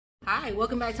Hi,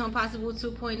 welcome back to Impossible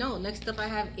 2.0. Next up I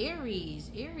have Aries.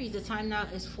 Aries, the time now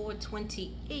is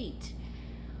 4:28.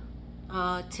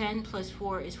 10 plus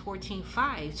 4 is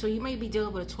 14:5. So you may be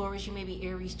dealing with a Taurus. You may be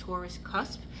Aries, Taurus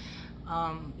cusp.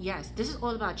 Yes, this is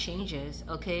all about changes,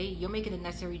 okay? You're making the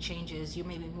necessary changes. You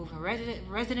may be moving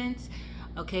residence,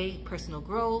 okay? Personal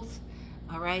growth,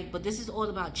 all right? But this is all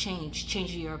about change.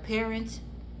 Changing your appearance,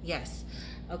 yes,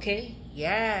 okay?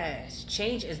 Yes,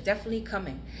 change is definitely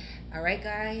coming. All right,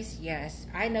 guys. Yes,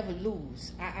 I never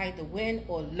lose. I either win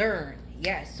or learn.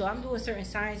 Yes, so I'm doing certain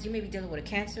signs. You may be dealing with a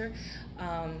Cancer.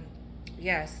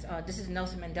 Yes, this is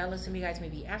Nelson Mandela. Some of you guys may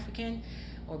be African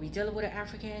or be dealing with an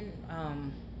African.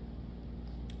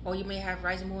 Or you may have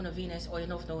rising moon or Venus or your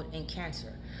north node in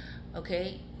Cancer.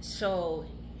 Okay, so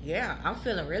yeah, I'm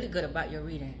feeling really good about your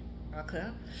reading.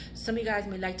 Okay, some of you guys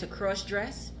may like to cross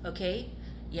dress. Okay.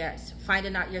 Yes,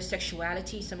 finding out your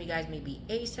sexuality. Some of you guys may be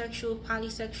asexual,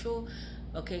 polysexual,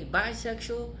 okay,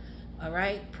 bisexual, all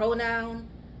right, pronoun,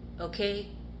 okay,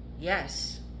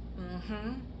 yes,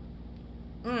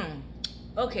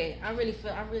 okay,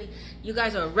 you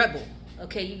guys are a rebel,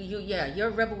 okay, you're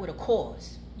a rebel with a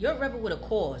cause. You're a rebel with a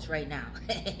cause right now,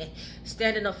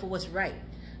 standing up for what's right,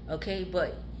 okay,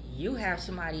 but you have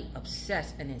somebody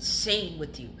obsessed and insane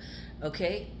with you,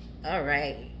 okay, all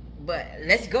right. But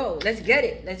let's go. Let's get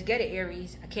it. Let's get it,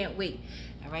 Aries. I can't wait.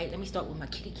 All right, let me start with my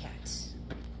kitty cats.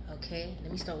 Okay,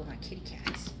 let me start with my kitty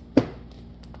cats.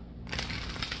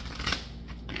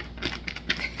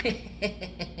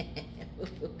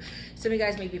 Some of you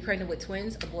guys may be pregnant with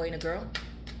twins, a boy and a girl.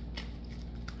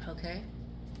 Okay.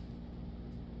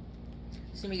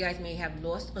 Some of you guys may have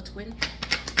lost a twin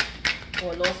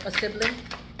or lost a sibling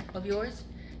of yours.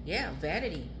 Yeah,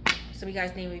 vanity. Some of you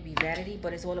guys' name may be vanity,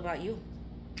 but it's all about you.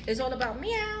 It's all about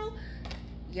meow.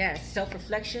 Yes,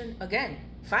 self-reflection. Again,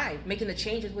 5, making the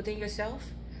changes within yourself.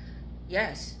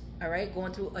 Yes, all right,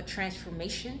 going through a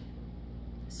transformation.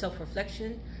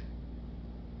 Self-reflection.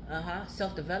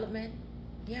 Self-development.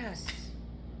 Yes,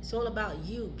 it's all about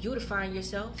you beautifying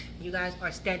yourself. You guys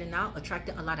are standing out,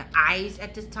 attracting a lot of eyes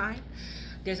at this time.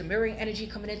 There's a mirroring energy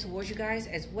coming in towards you guys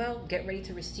as well. Get ready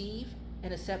to receive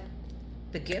and accept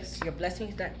the gifts, your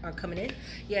blessings that are coming in.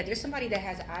 Yeah, there's somebody that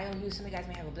has an eye on you. Some of you guys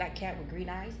may have a black cat with green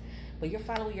eyes, but you're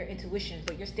following your intuition,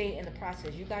 but you're staying in the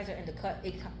process. You guys are in the cut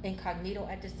incognito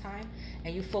at this time,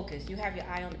 and you focus. You have your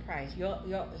eye on the prize.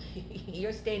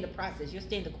 You're staying the process. You're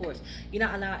staying the course. You're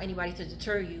not allowing anybody to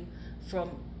deter you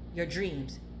from your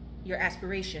dreams, your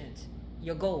aspirations,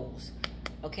 your goals.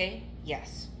 Okay?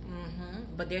 Yes.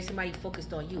 But there's somebody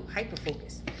focused on you, hyper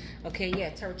focused. Okay, yeah,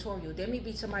 territorial. There may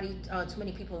be somebody, too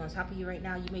many people on top of you right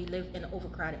now. You may live in an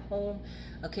overcrowded home.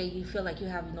 Okay, you feel like you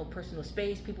have no personal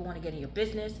space. People want to get in your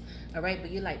business. All right,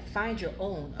 but you like find your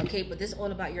own. Okay, but this is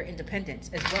all about your independence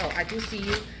as well. I do see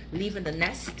you leaving the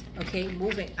nest. Okay,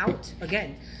 moving out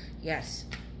again. Yes.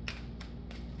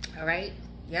 All right.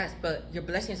 Yes, but your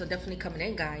blessings are definitely coming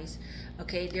in, guys.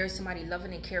 Okay, there's somebody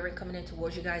loving and caring coming in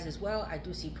towards you guys as well. I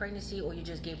do see pregnancy, or you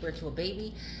just gave birth to a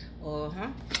baby.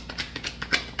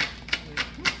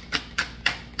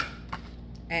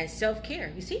 And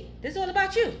self-care. You see, this is all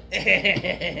about you.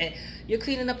 You're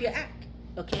cleaning up your act.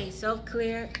 Okay,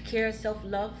 self-care,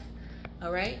 self-love.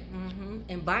 All right,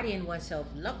 embodying oneself,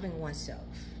 loving oneself,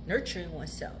 nurturing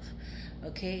oneself.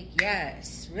 Okay,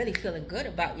 yes, really feeling good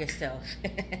about yourself.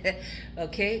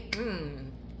 Okay,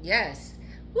 yes.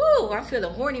 Woo, I'm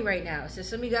feeling horny right now. So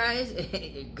some of you guys,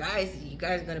 you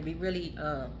guys are gonna be really,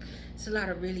 it's a lot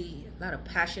of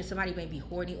passion. Somebody may be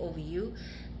horny over you,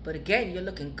 but again, you're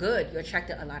looking good. You're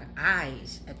attracting a lot of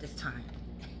eyes at this time.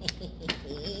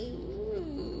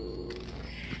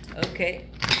 Okay.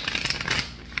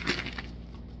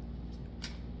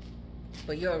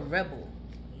 But you're a rebel.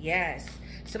 Yes.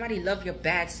 Somebody love your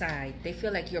bad side. They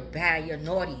feel like you're bad, you're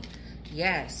naughty.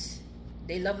 Yes.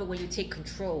 They love it when you take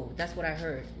control. That's what I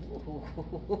heard.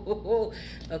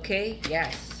 Okay,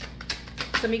 yes.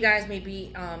 Some of you guys may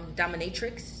be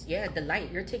dominatrix. Yeah,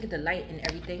 delight. You're taking delight in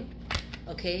everything.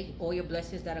 Okay, all your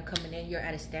blessings that are coming in, you're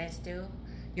at a standstill.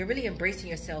 You're really embracing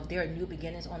yourself. There are new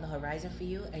beginnings on the horizon for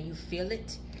you, and you feel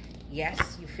it.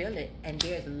 Yes, you feel it, and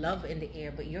there's love in the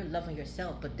air, but you're loving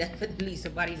yourself. But definitely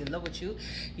somebody's in love with you.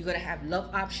 You're gonna have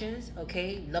love options,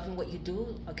 okay? Loving what you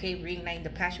do, okay? Reigniting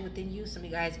the passion within you. Some of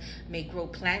you guys may grow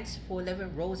plants for a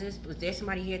living, roses. But there's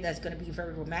somebody here that's gonna be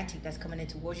very romantic that's coming in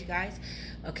towards you guys,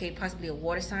 okay? Possibly a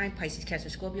water sign, Pisces, Cancer,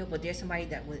 Scorpio. But there's somebody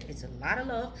that it's a lot of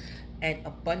love and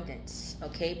abundance,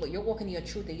 okay? But you're walking your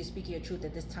truth and you're speaking your truth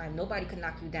at this time. Nobody can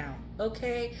knock you down,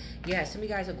 okay? Yeah, some of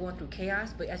you guys are going through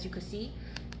chaos, but as you can see,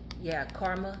 yeah,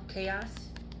 karma, chaos,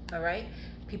 all right?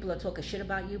 People are talking shit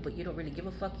about you, but you don't really give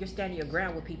a fuck. You're standing your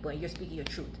ground with people and you're speaking your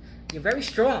truth. You're very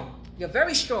strong. You're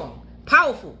very strong.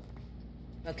 Powerful.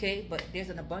 Okay, but there's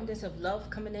an abundance of love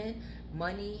coming in.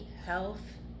 Money, health,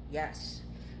 yes.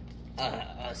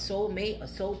 A soulmate, a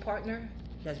soul partner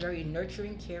that's very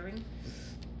nurturing, caring,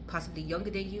 possibly younger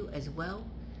than you as well.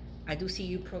 I do see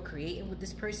you procreating with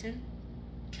this person.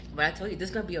 But I told you, this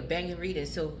is going to be a banging reading.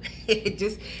 So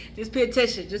just pay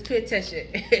attention. Just pay attention.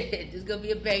 This is going to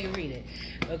be a banging reading.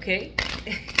 Okay?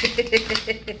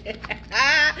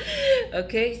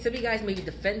 Okay? Some of you guys maybe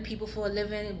defend people for a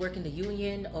living, work in the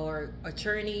union, or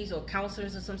attorneys or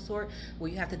counselors of some sort,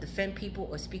 where you have to defend people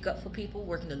or speak up for people,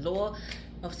 work in the law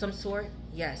of some sort.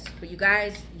 Yes. But you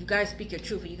guys speak your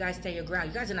truth, and you guys stand your ground.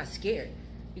 You guys are not scared.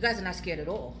 You guys are not scared at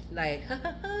all. Like,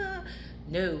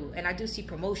 no. And I do see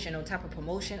promotion on top of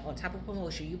promotion on top of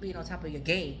promotion. You being on top of your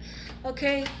game.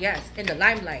 Okay? Yes. In the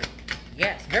limelight.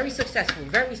 Yes. Very successful.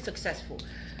 Very successful.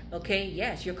 Okay?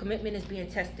 Yes. Your commitment is being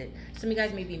tested. Some of you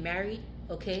guys may be married.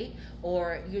 Okay?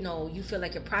 Or, you know, you feel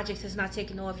like your project is not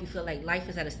taking off. You feel like life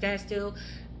is at a standstill.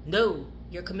 No.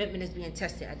 Your commitment is being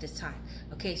tested at this time.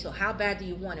 Okay, so how bad do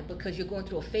you want it? Because you're going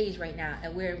through a phase right now,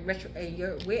 and we're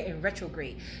in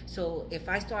retrograde. So if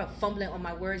I start fumbling on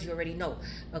my words, you already know.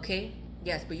 Okay,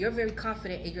 yes, but you're very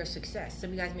confident in your success.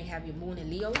 Some of you guys may have your moon in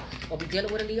Leo, or be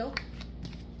dealing with a Leo.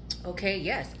 Okay,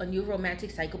 yes, a new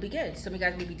romantic cycle begins. Some of you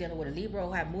guys may be dealing with a Libra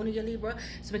or have moon in your Libra.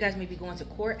 Some of you guys may be going to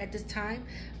court at this time.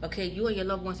 Okay, you and your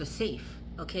loved ones are safe.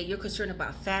 Okay, you're concerned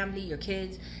about family, your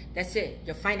kids. That's it,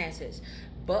 your finances.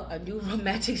 But a new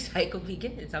romantic cycle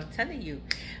begins. I'm telling you.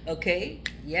 Okay?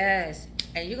 Yes.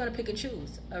 And you're gonna pick and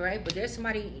choose. Alright? But there's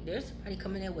somebody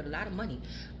coming in with a lot of money.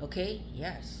 Okay?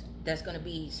 Yes. That's gonna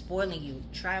be spoiling you.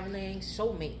 Traveling,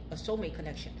 a soulmate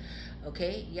connection.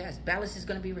 Okay? Yes. Balance is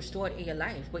gonna be restored in your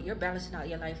life. But you're balancing out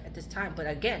your life at this time. But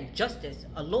again, justice,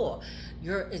 a law.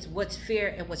 It's what's fair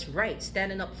and what's right.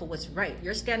 Standing up for what's right.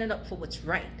 You're standing up for what's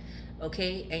right.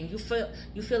 Okay? And you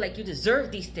feel like you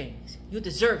deserve these things. You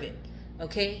deserve it.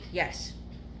 Okay, yes.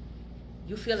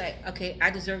 You feel like, okay,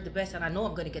 I deserve the best, and I know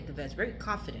I'm going to get the best. Very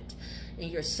confident in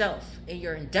yourself, in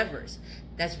your endeavors.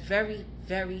 That's very,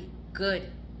 very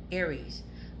good, Aries.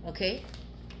 Okay?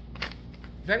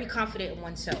 Very confident in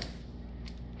oneself.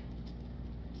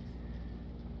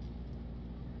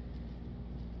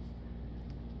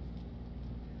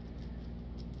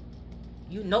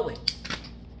 You know it.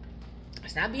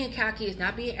 It's not being cocky. It's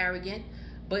not being arrogant.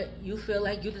 But you feel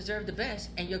like you deserve the best,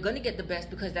 and you're going to get the best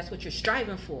because that's what you're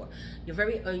striving for.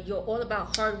 You're all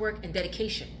about hard work and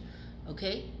dedication.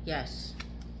 Okay? Yes.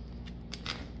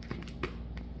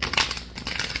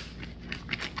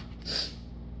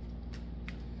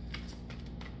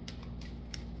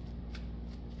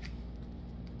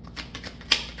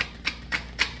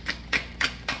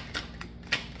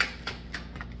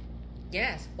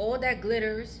 Yes, all that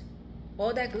glitters.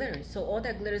 So all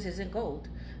that glitters isn't gold.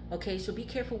 Okay, so be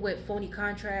careful with phony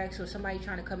contracts or somebody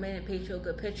trying to come in and paint you a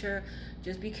good picture.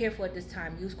 Just be careful at this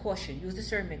time. Use caution. Use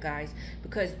discernment, guys.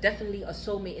 Because definitely a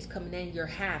soulmate is coming in. Your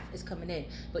half is coming in.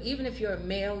 But even if you're a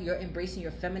male, you're embracing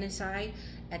your feminine side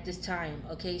at this time.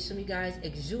 Okay, some of you guys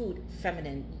exude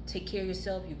feminine. Take care of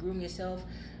yourself. You groom yourself.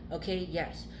 Okay,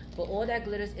 yes. But all that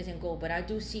glitters isn't gold. But I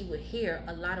do see with here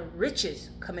a lot of riches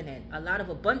coming in. A lot of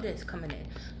abundance coming in.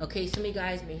 Okay, some of you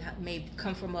guys may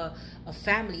come from a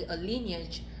family, a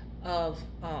lineage of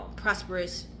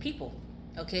prosperous people.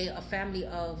 Okay, a family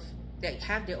that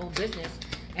have their own business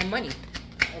and money.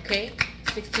 Okay,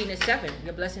 16 and 7,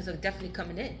 your blessings are definitely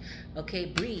coming in. Okay,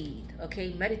 breathe.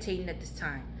 Okay, meditating at this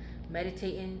time.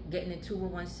 Meditating, getting into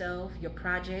with oneself, your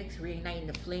projects, reigniting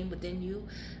the flame within you.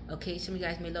 Okay, some of you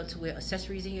guys may love to wear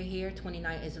accessories in your hair.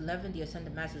 29 is 11, the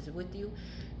Ascended Masters are with you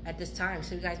at this time.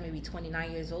 So you guys may be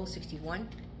 29 years old, 61.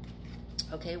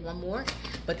 Okay, one more.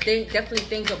 But definitely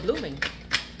things are blooming.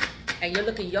 And you're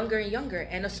looking younger and younger,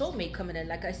 and a soulmate coming in,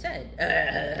 like I said.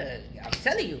 I'm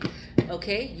telling you,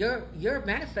 okay? You're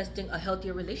manifesting a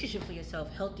healthier relationship for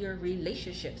yourself, healthier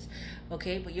relationships,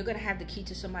 okay? But you're going to have the key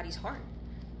to somebody's heart.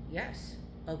 Yes,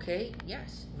 okay?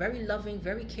 Yes. Very loving,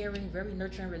 very caring, very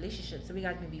nurturing relationships. Some of you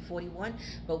guys may be 41,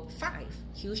 but 5.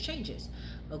 Huge changes,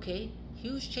 okay?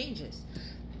 Huge changes.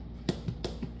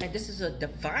 And this is a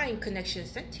divine connection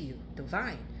sent to you.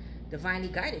 Divinely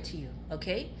guided to you.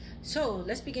 Okay, so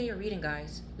let's begin your reading,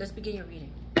 guys. Let's begin your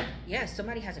reading. Yes,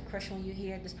 somebody has a crush on you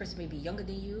here. This person may be younger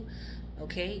than you.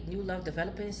 Okay, new love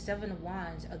developing. 7 of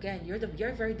Wands. Again, you're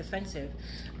very defensive.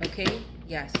 Okay,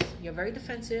 yes, you're very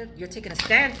defensive. You're taking a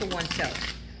stand for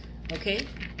oneself. Okay,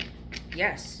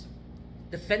 yes,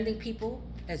 defending people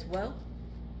as well.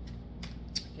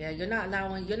 Yeah, you're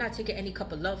not taking any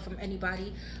cup of love from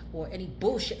anybody or any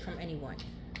bullshit from anyone.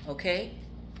 Okay,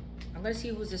 I'm going to see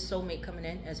who's this soulmate coming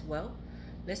in as well.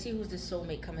 Let's see who's this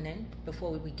soulmate coming in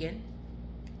before we begin.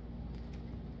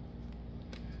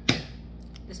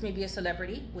 This may be a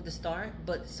celebrity with a star,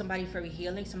 but somebody very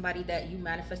healing, somebody that you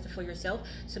manifested for yourself.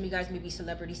 Some of you guys may be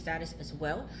celebrity status as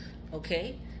well.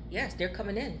 Okay. Yes, they're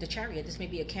coming in. The Chariot. This may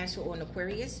be a Cancer or an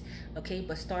Aquarius. Okay.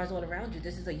 But stars all around you.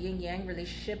 This is a yin-yang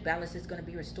relationship. Balance is going to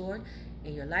be restored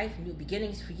in your life. New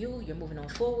beginnings for you. You're moving on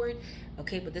forward.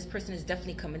 Okay. But this person is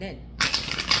definitely coming in.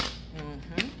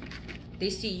 They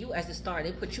see you as the star.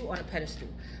 They put you on a pedestal.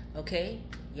 Okay.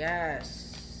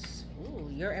 Yes. Ooh,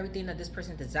 you're everything that this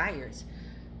person desires.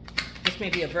 This may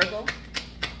be a Virgo.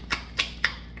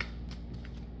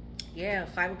 Yeah,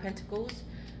 Five of Pentacles.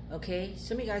 Okay,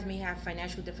 some of you guys may have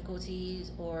financial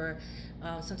difficulties or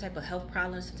some type of health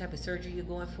problems, some type of surgery you're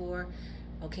going for.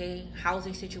 Okay,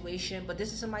 housing situation. But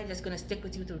this is somebody that's going to stick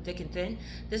with you through thick and thin.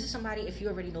 This is somebody, if you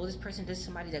already know this person, this is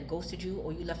somebody that ghosted you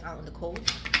or you left out in the cold.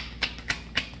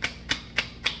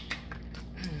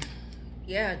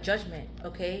 Yeah, Judgment.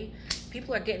 Okay,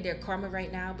 people are getting their karma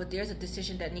right now, but there's a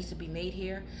decision that needs to be made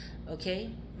here. Okay.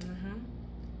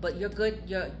 But you're good.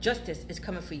 Your justice is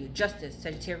coming for you. Justice,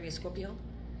 Sagittarius, Scorpio.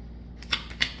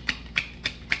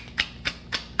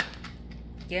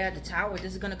 Yeah, the Tower.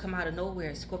 This is going to come out of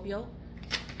nowhere, Scorpio.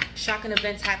 Shocking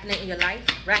events happening in your life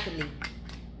rapidly.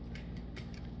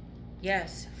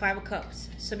 Yes, Five of Cups.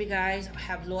 Some of you guys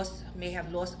may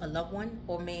have lost a loved one,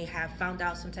 or may have found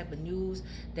out some type of news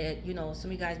that, you know, some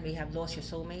of you guys may have lost your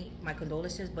soulmate. My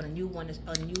condolences, but a new one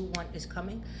is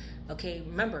coming. Okay,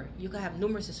 remember, you can have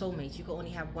numerous of soulmates. You can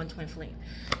only have one twin flame.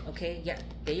 Okay, yeah,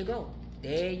 there you go.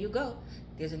 There you go.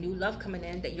 There's a new love coming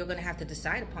in that you're gonna have to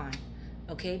decide upon.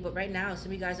 Okay, but right now, some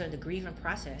of you guys are in the grieving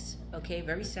process. Okay,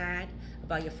 very sad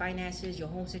about your finances, your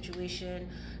home situation.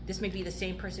 This may be the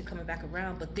same person coming back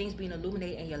around, but things being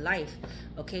illuminated in your life.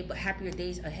 Okay, but happier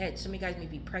days ahead. Some of you guys may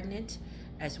be pregnant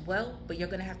as well, but you're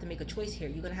gonna have to make a choice here.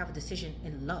 You're gonna have a decision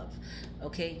in love.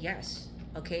 Okay, yes.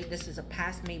 Okay, this is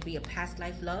maybe a past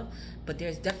life love, but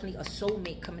there's definitely a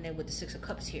soulmate coming in with the Six of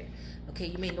Cups here. Okay,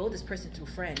 you may know this person through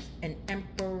friends. An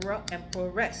Emperor,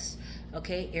 Empress.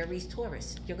 Okay, Aries,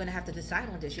 Taurus. You're gonna have to decide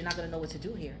on this. You're not gonna know what to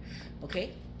do here.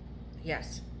 Okay,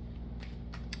 yes.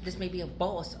 This may be a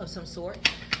boss of some sort.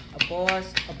 A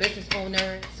boss, a business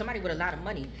owner, somebody with a lot of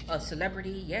money, a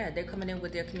celebrity. Yeah, they're coming in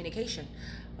with their communication.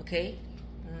 Okay,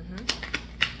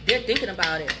 they're thinking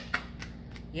about it.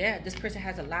 Yeah, this person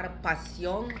has a lot of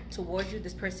passion towards you.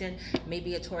 This person may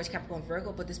be a Taurus, Capricorn,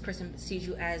 Virgo, but this person sees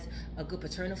you as a good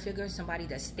paternal figure, somebody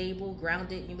that's stable,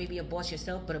 grounded. You may be a boss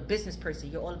yourself, but a business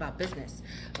person. You're all about business,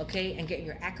 okay, and getting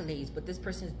your accolades. But this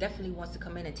person definitely wants to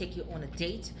come in and take you on a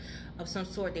date of some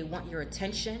sort. They want your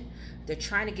attention. They're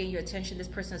trying to gain your attention. This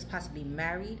person is possibly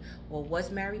married or was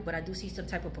married, but I do see some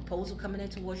type of proposal coming in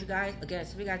towards you guys. Again,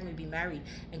 some of you guys may be married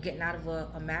and getting out of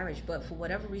a marriage, but for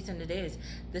whatever reason it is,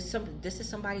 this is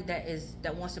somebody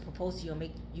that wants to propose to you and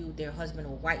make you their husband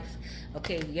or wife.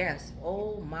 Okay, yes.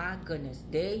 Oh my goodness.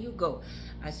 There you go.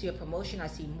 I see a promotion. I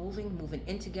see moving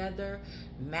in together,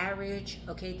 marriage.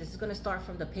 Okay, this is going to start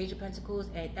from the Page of Pentacles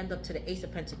and end up to the Ace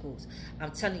of Pentacles.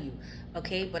 I'm telling you.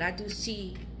 Okay, but I do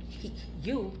see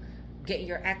you getting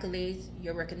your accolades,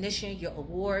 your recognition, your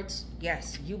awards.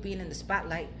 Yes, you being in the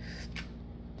spotlight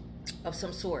of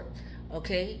some sort.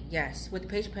 Okay, yes, with the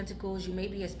Page of Pentacles, you may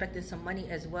be expecting some money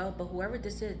as well, but whoever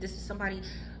this is somebody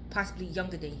possibly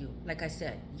younger than you. Like I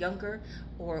said, younger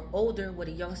or older with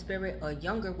a young spirit, or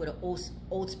younger with an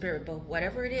old spirit. But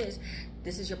whatever it is,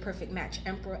 this is your perfect match.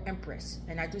 Emperor, Empress.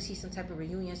 And I do see some type of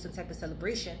reunion, some type of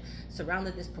celebration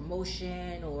surrounding this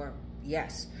promotion, or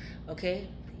yes, okay,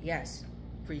 yes,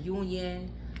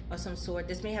 reunion of some sort.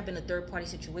 This may have been a third-party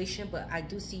situation, but I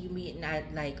do see you meeting at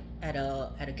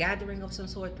a gathering of some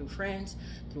sort, through friends,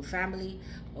 through family.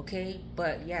 Okay,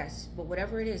 but yes, but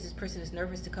whatever it is, this person is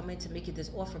nervous to come in to make you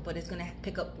this offer, but it's going to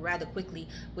pick up rather quickly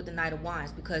with the Knight of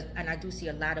Wands, because, and I do see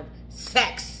a lot of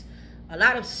sex,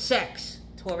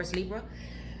 Taurus, Libra,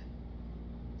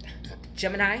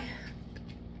 Gemini,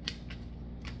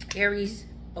 Aries,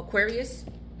 Aquarius,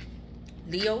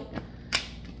 Leo.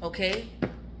 Okay,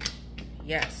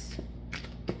 yes,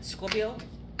 Scorpio.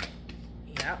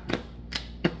 Yeah,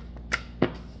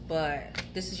 but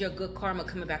this is your good karma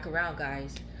coming back around,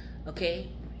 guys. Okay,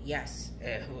 yes.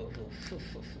 All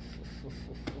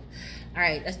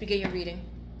right, let's begin your reading.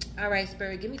 All right,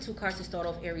 Spirit, give me 2 cards to start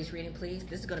off Aries reading, please.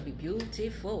 This is going to be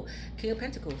beautiful. King of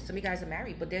Pentacles. Some of you guys are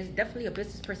married, but there's definitely a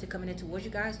business person coming in towards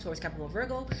you guys. Taurus, Capricorn,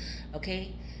 Virgo.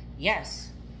 Okay,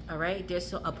 yes. All right,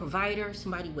 there's a provider,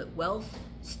 somebody with wealth,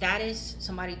 status,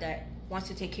 somebody that wants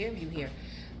to take care of you here.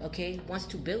 Okay, wants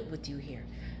to build with you here.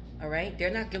 All right,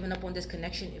 they're not giving up on this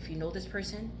connection if you know this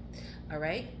person. All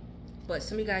right, But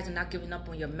some of you guys are not giving up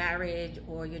on your marriage,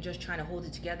 or you're just trying to hold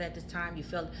it together at this time. You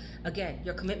feel, again,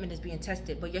 your commitment is being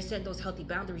tested, but you're setting those healthy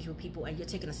boundaries with people, and you're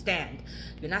taking a stand.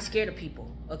 You're not scared of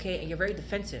people, okay? And you're very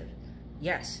defensive.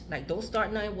 Yes, like don't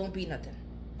start nothing, won't be nothing,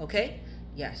 okay?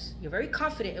 Yes, you're very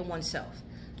confident in oneself.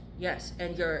 Yes,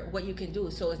 and what you can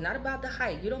do. So it's not about the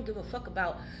height. You don't give a fuck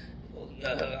about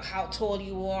how tall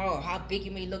you are or how big you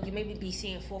may look. You may be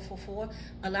seeing 444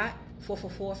 a lot.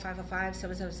 444, 555,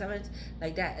 777,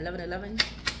 like that. 1111.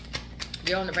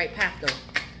 You're on the right path though.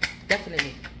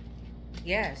 Definitely.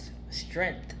 Yes.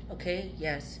 Strength. Okay.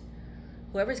 Yes.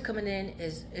 Whoever's coming in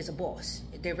is a boss.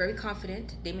 They're very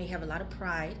confident. They may have a lot of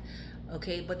pride.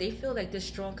 Okay, but they feel like this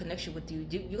strong connection with you.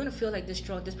 You're gonna feel like this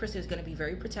person is gonna be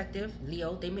very protective.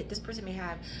 Leo. This person may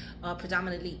have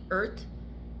predominantly earth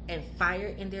and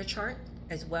fire in their chart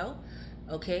as well.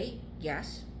 Okay,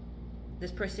 yes.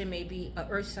 This person may be an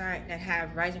earth sign that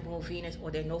have rising moon Venus or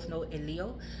their north node in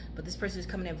Leo, but this person is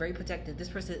coming in very protective. This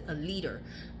person is a leader,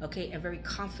 okay, and very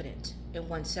confident in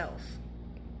oneself.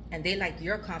 And they like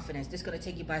your confidence. This is going to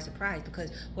take you by surprise,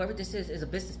 because whoever this is a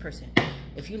business person.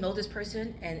 If you know this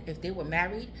person, and if they were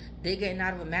married, they're getting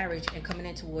out of a marriage and coming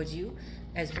in towards you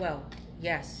as well.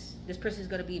 Yes. This person is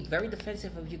going to be very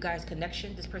defensive of you guys'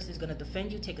 connection. This person is going to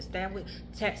defend you, take a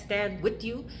stand with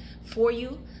you, for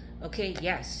you. Okay,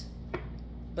 yes.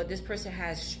 But this person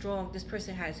has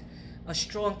a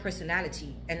strong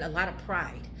personality and a lot of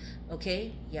pride.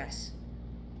 Okay, yes.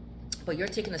 But you're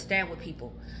taking a stand with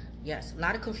people. Yes, a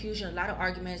lot of confusion, a lot of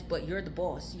arguments, but you're the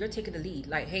boss. You're taking the lead.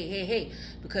 Like, hey,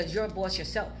 because you're a boss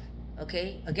yourself.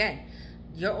 Okay, again,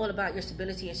 you're all about your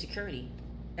stability and security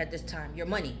at this time. Your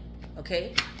money.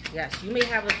 Okay, yes. You may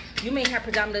have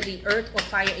predominantly earth or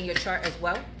fire in your chart as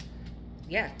well.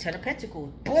 Yeah, 10 of Pentacles.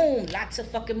 Boom, lots of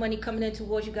fucking money coming in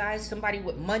towards you guys. Somebody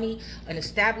with money, an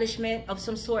establishment of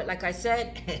some sort, like I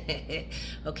said.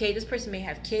 Okay, this person may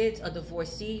have kids, a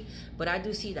divorcee, but I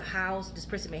do see the house. This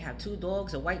person may have 2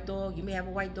 dogs, a white dog. You may have a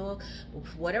white dog.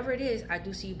 Whatever it is, I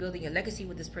do see you building a legacy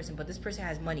with this person, but this person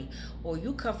has money. Or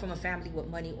you come from a family with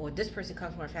money, or this person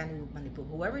comes from a family with money. But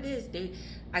whoever it is,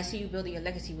 I see you building a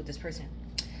legacy with this person.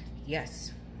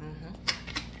 Yes.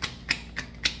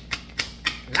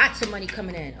 Lots of money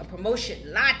coming in. A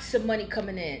promotion. Lots of money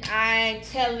coming in. I'm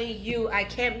telling you, I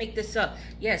can't make this up.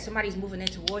 Yeah, somebody's moving in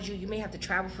towards you. You may have to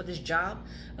travel for this job.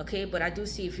 Okay, but I do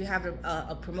see if you have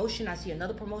a promotion, I see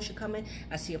another promotion coming.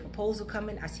 I see a proposal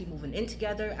coming. I see moving in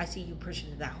together. I see you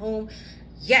purchasing that home.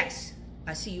 Yes.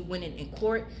 I see you winning in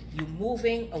court. You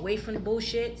moving away from the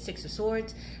bullshit. 6 of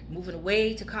Swords. Moving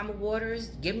away to calmer waters.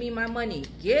 Give me my money.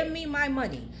 Give me my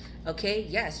money. Okay,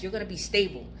 yes, you're going to be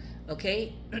stable.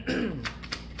 Okay.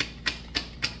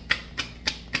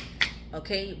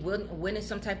 Okay, winning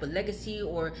some type of legacy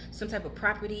or some type of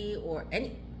property or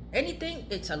anything.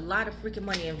 It's a lot of freaking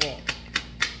money involved.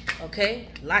 Okay,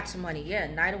 lots of money. Yeah,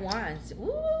 Knight of Wands.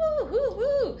 Woo, woo,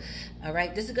 woo. All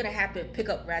right, this is gonna happen, pick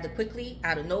up rather quickly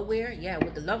out of nowhere. Yeah,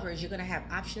 with the Lovers, you're gonna have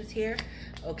options here.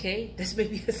 Okay, this may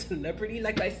be a celebrity,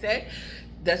 like I said.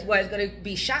 That's why it's going to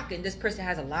be shocking. This person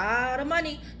has a lot of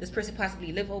money. This person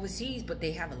possibly live overseas, but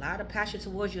they have a lot of passion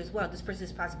towards you as well. This person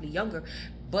is possibly younger,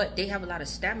 but they have a lot of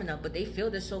stamina, but they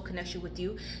feel their soul connection with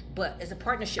you. But it's a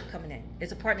partnership coming in.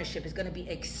 It's a partnership. It's going to be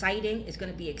exciting. It's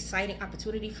going to be exciting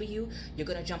opportunity for you. You're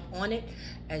going to jump on it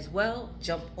as well.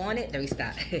 Jump on it. Let me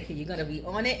stop. You're going to be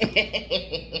on it.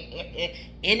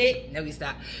 In it. Let me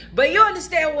stop. But you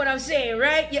understand what I'm saying,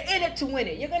 right? You're in it to win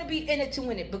it. You're going to be in it to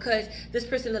win it, because this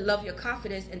person will love your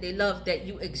confidence, and they love that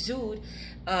you exude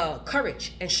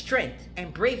courage and strength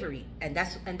and bravery, and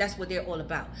that's what they're all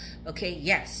about. Okay,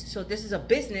 yes. So this is a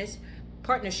business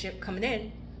partnership coming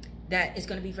in that is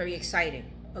going to be very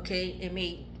exciting. Okay, it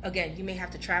may, again, you may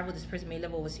have to travel. This person may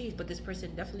live overseas, but this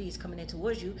person definitely is coming in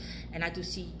towards you, and I do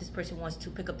see this person wants to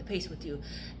pick up the pace with you.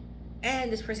 And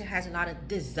this person has a lot of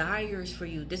desires for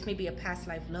you. This may be a past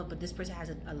life love, but this person has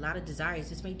a lot of desires.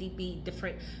 This may be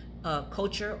different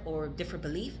culture or different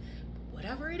belief.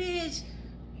 Whatever it is,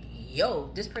 yo,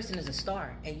 this person is a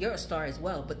star, and you're a star as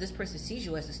well. But this person sees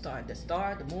you as a star. The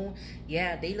star, the moon,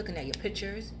 yeah, they looking at your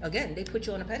pictures. Again, they put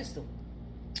you on a pedestal.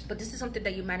 But this is something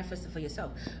that you manifested for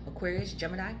yourself. Aquarius,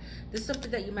 Gemini, this is something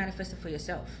that you manifested for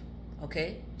yourself.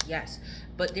 Okay, yes.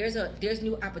 But there's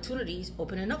new opportunities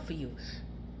opening up for you.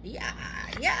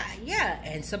 Yeah.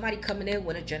 And somebody coming in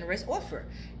with a generous offer.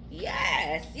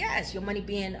 Yes, your money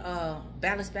being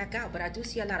balanced back out. But I do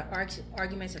see a lot of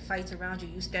arguments and fights around you.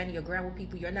 You standing your ground with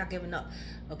people. You're not giving up.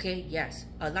 Okay, yes.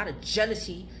 A lot of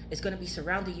jealousy is going to be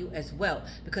surrounding you as well,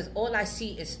 because all I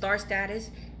see is star status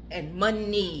and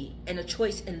money and a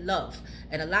choice in love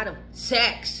and a lot of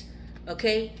sex.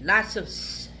 Okay, lots of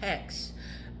sex.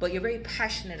 but you're very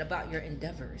passionate about your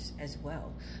endeavors as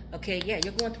well. Okay, yeah,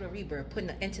 you're going through a rebirth, putting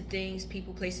an end to things,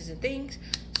 people, places, and things,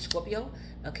 Scorpio.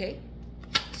 Okay,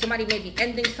 somebody may be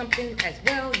ending something as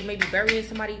well. You may be burying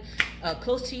somebody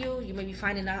close to you. You may be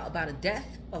finding out about a death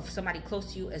of somebody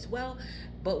close to you as well.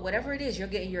 But whatever it is, you're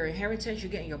getting your inheritance,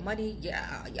 you're getting your money.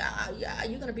 Yeah,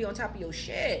 you're gonna be on top of your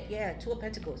shit. Yeah, Two of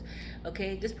Pentacles.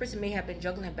 Okay, this person may have been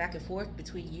juggling back and forth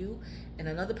between you and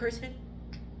another person.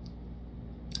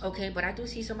 Okay, but I do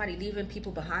see somebody leaving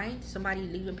people behind. Somebody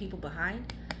leaving people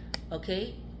behind.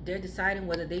 Okay, they're deciding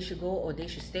whether they should go or they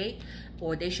should stay,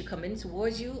 or they should come in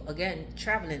towards you. Again,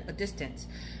 traveling a distance.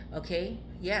 Okay,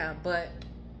 yeah, but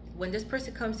when this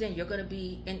person comes in, you're gonna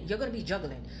be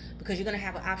juggling, because you're gonna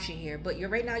have an option here. But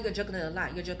right now you're juggling a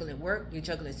lot. You're juggling work, you're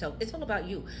juggling self. It's all about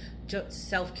you,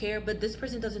 self-care. But this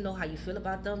person doesn't know how you feel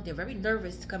about them. They're very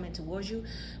nervous to come in towards you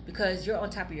because you're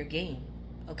on top of your game.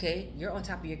 Okay, you're on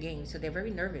top of your game, so they're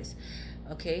very nervous.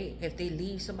 Okay, if they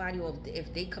leave somebody, or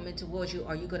if they come in towards you,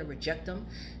 are you going to reject them?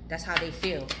 That's how they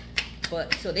feel.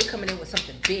 But so they coming in with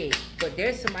something big, but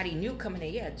there's somebody new coming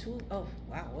in. Yeah,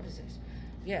 wow, what is this?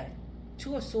 Yeah,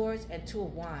 Two of Swords and Two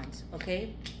of Wands.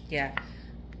 Okay, yeah,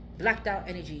 blocked out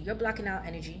energy. You're blocking out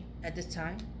energy at this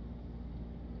time.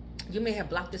 You may have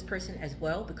blocked this person as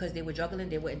well because they were juggling,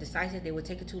 they were indecisive, they were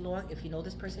taking too long, if you know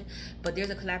this person. But there's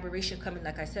a collaboration coming.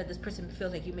 Like I said, this person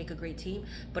feels like you make a great team,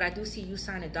 but I do see you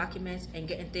signing documents and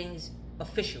getting things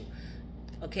official.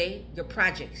 Okay, your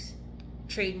projects,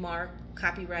 trademark,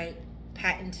 copyright,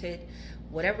 patented,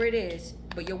 whatever it is,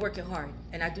 but you're working hard.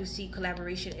 And I do see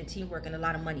collaboration and teamwork and a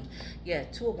lot of money. Yeah,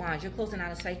 Two of Wands, you're closing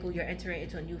out a cycle, you're entering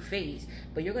into a new phase,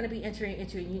 but you're going to be entering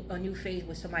into a new phase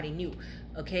with somebody new.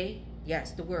 Okay,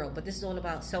 yes, the world, but this is all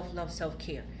about self-love,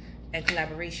 self-care, and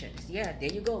collaborations. Yeah,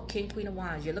 there you go, King, Queen of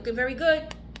Wands. You're looking very good,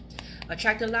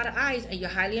 attracting a lot of eyes, and you're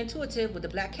highly intuitive with the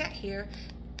black cat here.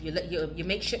 You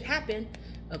make shit happen.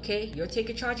 Okay, you're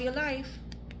taking charge of your life.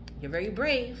 You're very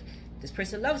brave. This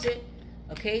person loves it.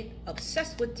 Okay,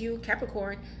 obsessed with you,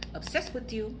 Capricorn, obsessed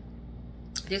with you.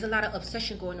 There's a lot of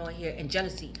obsession going on here, and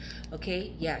jealousy.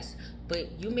 Okay, yes,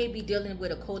 but you may be dealing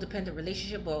with a codependent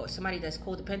relationship, or somebody that's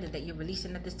codependent that you're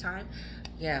releasing at this time.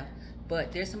 Yeah,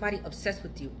 but there's somebody obsessed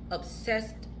with you,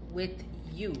 obsessed with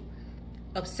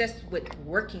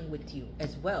working with you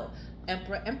as well.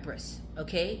 Emperor, Empress.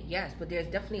 Okay, yes, but there's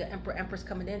definitely an Emperor, Empress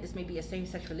coming in. This may be a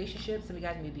same-sex relationship. Some of you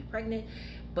guys may be pregnant,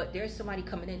 but there's somebody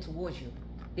coming in towards you.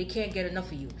 They can't get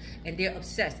enough of you, and they're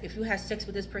obsessed. If you have sex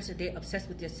with this person, they're obsessed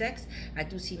with your sex. I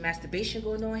do see masturbation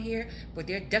going on here, but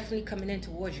they're definitely coming in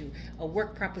towards you. A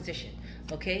work proposition.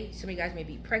 Okay, some of you guys may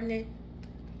be pregnant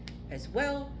as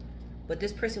well, but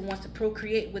this person wants to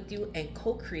procreate with you and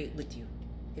co-create with you,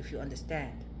 if you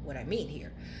understand what I mean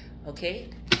here.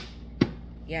 Okay,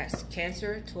 yes,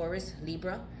 Cancer, Taurus,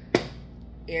 Libra,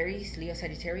 Aries, Leo,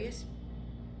 Sagittarius.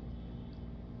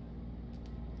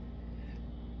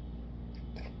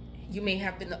 You may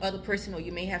have been the other person, or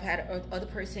you may have had a other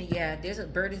person. Yeah, there's a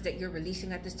burdens that you're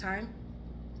releasing at this time.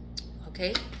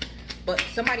 Okay, but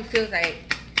somebody feels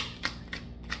like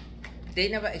they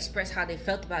never expressed how they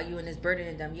felt about you, and it's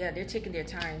burdening them. Yeah, they're taking their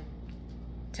time.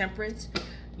 Temperance,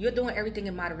 you're doing everything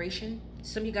in moderation.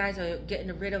 Some of you guys are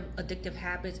getting rid of addictive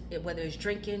habits, whether it's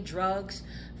drinking, drugs,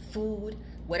 food,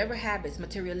 whatever habits,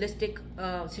 materialistic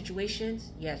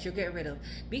situations. Yes, you're getting rid of.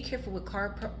 Be careful with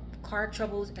car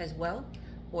troubles as well,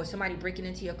 or somebody breaking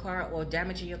into your car or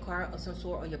damaging your car of some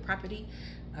sort, or your property.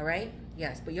 All right,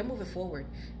 yes, but you're moving forward.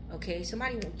 Okay,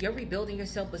 you're rebuilding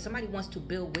yourself, but somebody wants to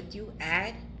build with you.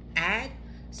 Add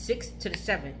 6 to the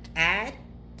 7. Add,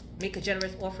 make a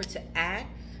generous offer to add,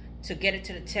 to get it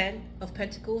to the 10 of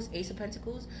Pentacles, Ace of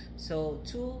Pentacles. So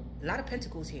a lot of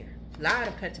Pentacles here, a lot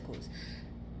of Pentacles.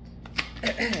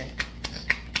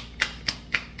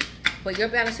 But you're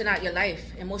balancing out your life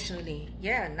emotionally.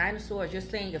 Yeah, Nine of Swords, you're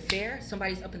saying you're fair.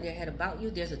 Somebody's up in their head about you.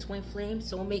 There's a twin flame,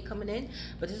 soulmate coming in.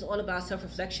 But this is all about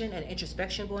self-reflection and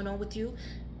introspection going on with you.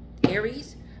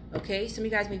 Aries, okay? Some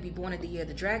of you guys may be born in the year of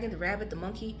the dragon, the rabbit, the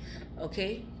monkey,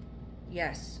 okay?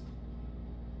 Yes.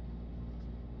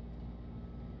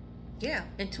 Yeah,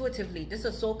 intuitively, this is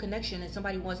a soul connection, and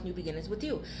somebody wants new beginnings with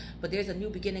you. But there's a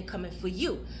new beginning coming for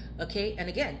you, okay? And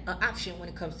again, an option when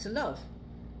it comes to love.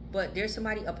 But there's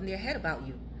somebody up in their head about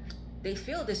you. They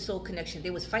feel this soul connection. They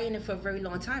was fighting it for a very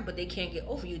long time, but they can't get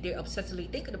over you. They're obsessively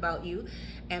thinking about you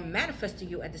and manifesting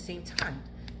you at the same time.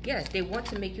 Yes, they want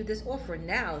to make you this offer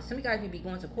now. Some of you guys may be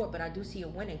going to court, but I do see a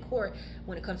win in court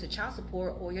when it comes to child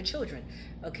support or your children.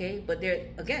 Okay, but there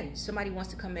again, somebody wants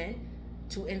to come in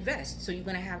to invest. So you're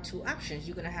going to have two options.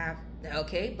 You're going to have,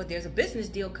 okay, but there's a business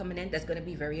deal coming in that's going to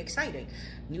be very exciting.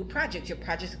 New project. Your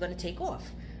projects are going to take off.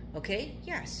 Okay,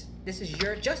 yes. This is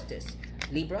your justice,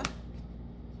 Libra.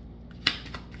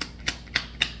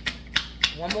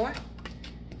 One more.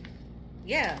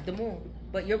 Yeah, the moon.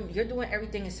 But you're doing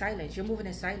everything in silence. You're moving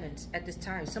in silence at this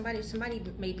time. Somebody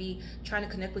may be trying to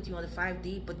connect with you on the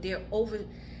 5D, but they're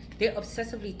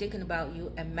obsessively thinking about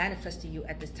you and manifesting you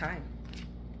at this time.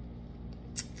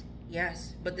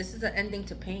 Yes, but this is an ending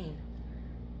to pain.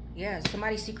 Yeah,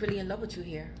 somebody's secretly in love with you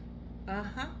here.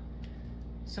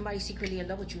 Somebody's secretly in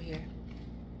love with you here.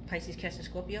 Pisces, Cancer,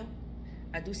 Scorpio.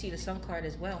 I do see the Sun card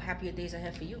as well. Happier days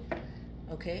ahead for you.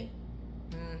 Okay.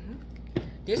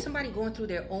 There's somebody going through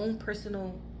their own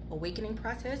personal awakening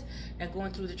process and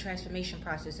going through the transformation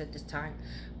process at this time.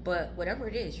 But whatever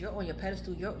it is, you're on your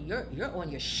pedestal. You're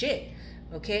on your shit.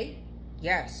 Okay.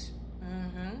 Yes.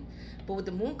 But with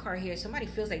the moon card here, somebody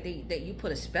feels like that you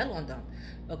put a spell on them.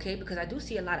 Okay, because I do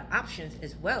see a lot of options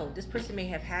as well. This person may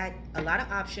have had a lot of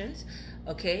options.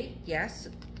 Okay, yes.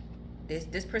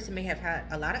 This person may have had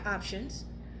a lot of options.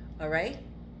 All right.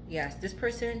 Yes, this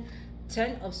person,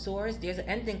 10 of Swords. There's an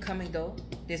ending coming though.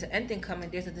 There's an ending coming.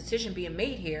 There's a decision being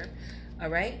made here. All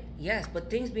right. Yes, but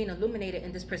things being illuminated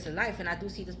in this person's life, and I do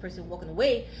see this person walking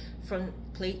away from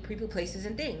people, places,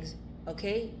 and things.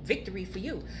 Okay, victory for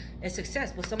you and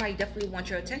success. But somebody definitely wants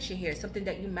your attention here. Something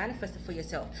that you manifested for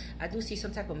yourself. I do see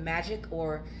some type of magic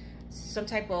or some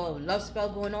type of love spell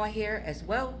going on here as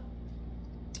well.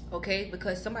 Okay,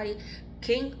 because somebody,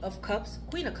 King of Cups,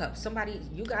 Queen of Cups, somebody,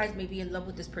 you guys may be in love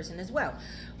with this person as well.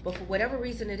 But for whatever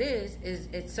reason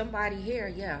it's somebody here,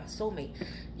 yeah, soulmate.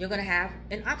 You're gonna have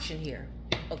an option here.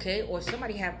 Okay, or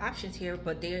somebody have options here,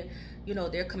 but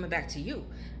they're coming back to you.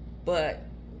 But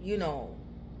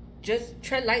just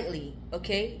tread lightly,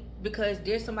 okay? Because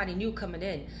there's somebody new coming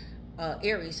in,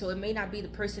 Aries. So it may not be the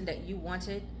person that you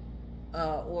wanted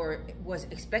or was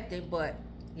expecting, but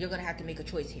you're going to have to make a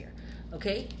choice here,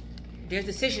 okay? There's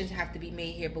decisions have to be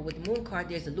made here, but with the moon card,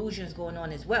 there's illusions going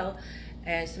on as well,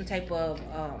 and some type of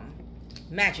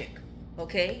magic,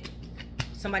 okay?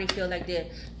 Somebody feel like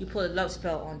you put a love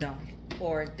spell on them,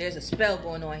 or there's a spell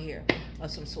going on here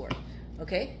of some sort,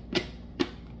 okay?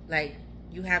 Like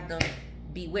you have them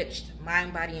bewitched,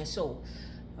 mind, body, and soul.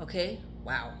 Okay,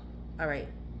 wow. All right,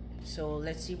 so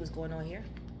let's see what's going on here.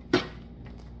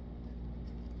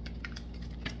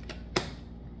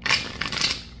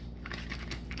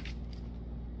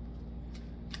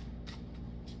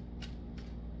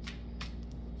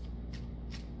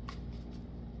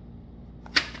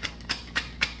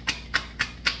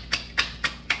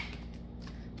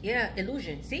 Yeah,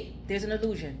 illusion. See, there's an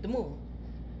illusion. The moon.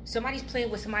 Somebody's playing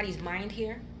with somebody's mind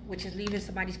here, which is leaving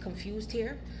somebody's confused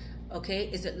here. Okay,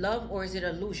 is it love or is it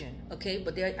illusion? Okay,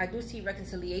 but I do see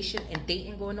reconciliation and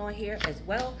dating going on here as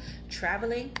well.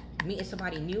 Traveling, meeting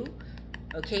somebody new.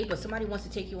 Okay, but somebody wants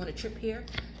to take you on a trip here.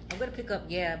 I'm gonna pick up,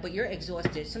 yeah, but you're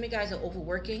exhausted. Some of you guys are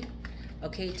overworking.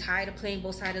 Okay, tired of playing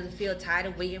both sides of the field, tired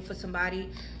of waiting for somebody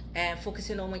and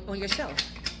focusing on yourself.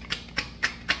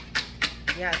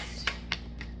 Yes.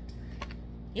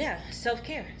 Yeah,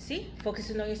 self-care. See,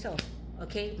 focusing on yourself.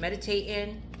 Okay,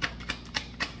 meditating,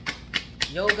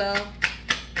 yoga,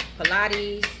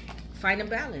 Pilates, finding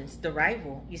balance. The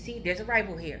rival. You see, there's a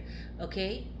rival here.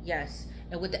 Okay, yes.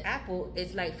 And with the apple,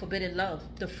 it's like forbidden love,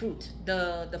 the fruit,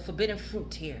 the forbidden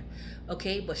fruit here.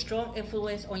 Okay, but strong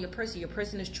influence on your person. Your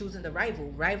person is choosing the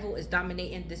rival. Rival is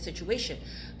dominating this situation.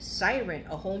 Siren,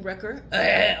 a home wrecker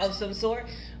of some sort.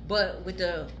 But with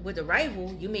the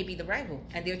rival, you may be the rival,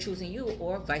 and they're choosing you,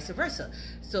 or vice versa.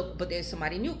 So, but there's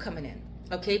somebody new coming in.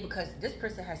 Okay, because this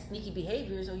person has sneaky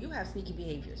behaviors, or you have sneaky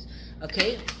behaviors.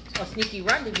 Okay, or sneaky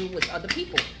rendezvous with other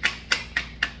people.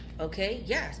 Okay,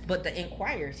 yes, but the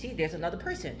inquirer, see, there's another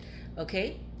person.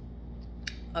 Okay,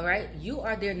 all right, you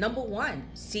are their number one.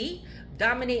 See,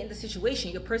 dominating the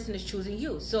situation. Your person is choosing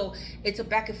you. So it's a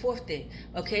back and forth thing.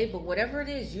 Okay, but whatever it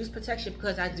is, use protection,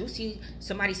 because I do see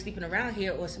somebody sleeping around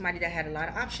here, or somebody that had a lot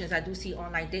of options. I do see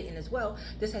online dating as well.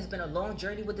 This has been a long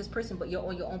journey with this person, but you're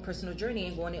on your own personal journey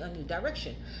and going in a new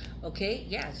direction. Okay,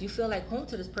 yes, you feel like home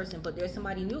to this person, but there's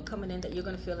somebody new coming in that you're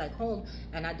going to feel like home.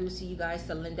 And I do see you guys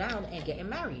settling down and getting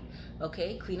married.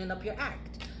 Okay, cleaning up your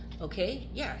act. Okay,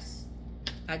 yes,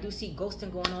 I do see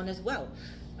ghosting going on as well.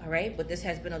 All right, but this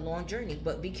has been a long journey.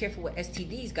 But be careful with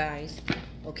STDs, guys.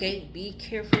 Okay, be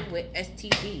careful with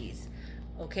STDs.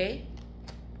 Okay,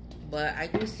 but I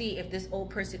do see if this old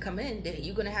person come in, that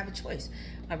you're gonna have a choice.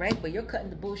 All right, but you're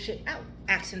cutting the bullshit out,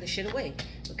 axing the shit away.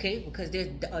 Okay, because there's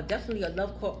definitely a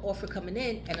love offer coming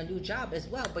in and a new job as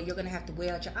well. But you're gonna have to weigh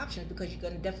out your options, because you're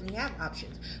gonna definitely have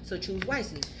options. So choose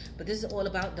wisely. But this is all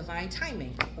about divine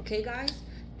timing. Okay, guys.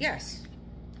 Yes.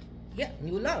 Yeah,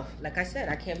 new love. Like I said,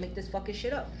 I can't make this fucking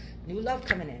shit up. New love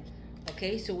coming in. Okay.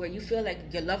 Okay, so where you feel like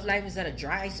your love life is at a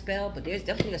dry spell, but there's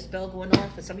definitely a spell going on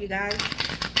for some of you guys,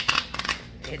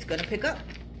 it's gonna pick up.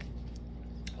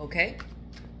 Okay.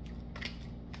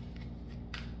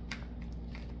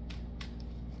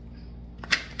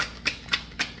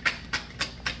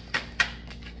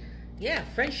 Yeah,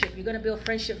 friendship. You're gonna build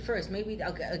friendship first. Maybe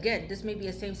again, this may be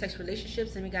a same-sex relationship.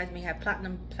 Some of you guys may have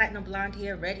platinum blonde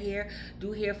hair, red hair,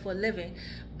 do hair for a living,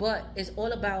 but it's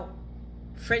all about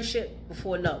friendship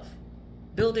before love,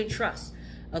 building trust.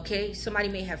 Okay, somebody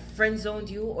may have friend zoned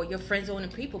you, or you're friend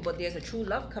zoning people, but there's a true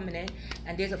love coming in,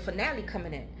 and there's a finale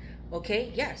coming in.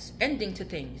 Okay, yes, ending to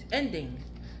things, endings,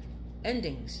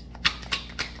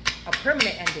 a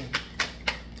permanent ending.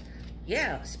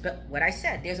 Yeah, what I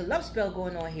said, there's a love spell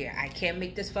going on here. I can't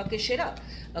make this fucking shit up.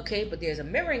 Okay, but there's a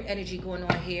mirroring energy going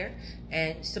on here,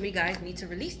 and some of you guys need to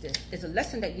release this. It's a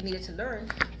lesson that you needed to learn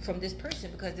from this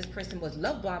person, because this person was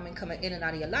love bombing, coming in and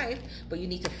out of your life, but you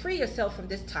need to free yourself from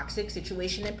this toxic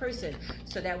situation in person,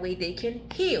 so that way they can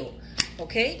heal.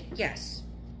 Okay, yes.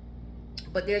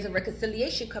 But there's a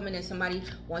reconciliation coming in. Somebody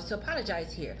wants to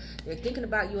apologize here. They're thinking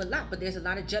about you a lot, but there's a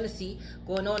lot of jealousy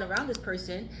going on around this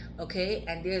person, okay?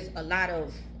 And there's a lot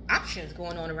of options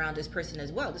going on around this person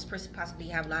as well. This person possibly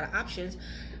have a lot of options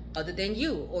other than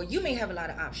you, or you may have a lot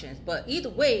of options. But either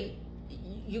way,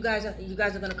 you guys are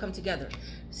going to come together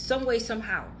some way,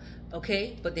 somehow.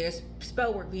 Okay, but there's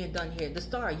spell work being done here. The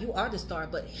star, you are the star,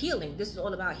 but healing. This is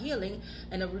all about healing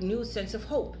and a renewed sense of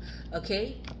hope.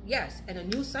 Okay, yes, and a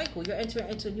new cycle. You're entering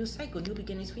into a new cycle, new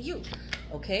beginnings for you.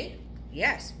 Okay,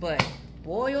 yes, but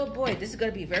boy, oh boy, this is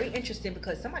going to be very interesting,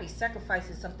 because somebody's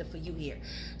sacrificing something for you here.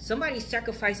 Somebody's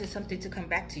sacrificing something to come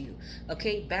back to you.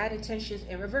 Okay, bad intentions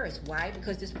in reverse. Why?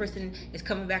 Because this person is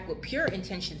coming back with pure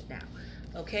intentions now.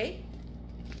 Okay,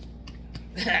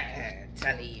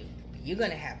 telling you. You're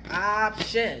gonna have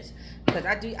options, because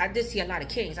I did see a lot of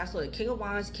kings. I saw the King of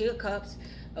Wands, King of Cups,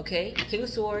 okay, King of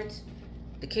Swords,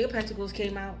 the King of Pentacles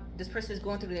came out. This person is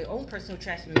going through their own personal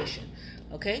transformation.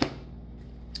 Okay.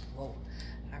 Whoa.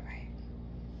 All right.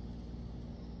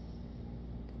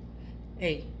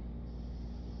 Hey.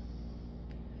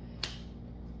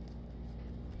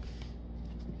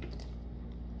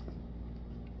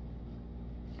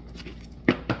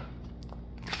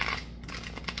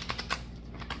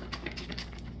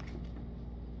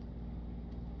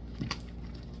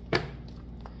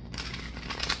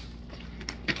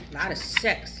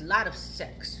 Lot of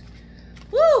sex.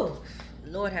 Woo!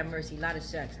 Lord have mercy, lot of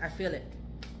sex. I feel it.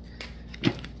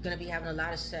 You're gonna be having a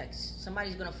lot of sex.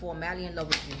 Somebody's gonna fall madly in love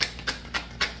with you.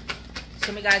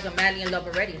 Some of you guys are madly in love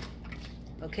already.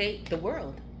 Okay, the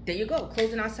world. There you go.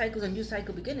 Closing out cycles, a new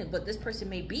cycle beginning. But this person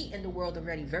may be in the world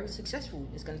already, very successful.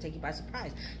 It's going to take you by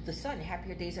surprise. The sun,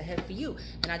 happier days ahead for you.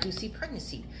 And I do see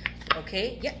pregnancy.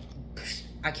 Okay? Yeah.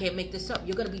 I can't make this up.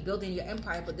 You're going to be building your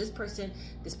empire, but this person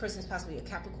is possibly a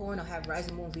Capricorn, or have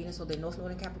rising moon Venus, or they're North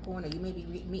Node in Capricorn, or you may be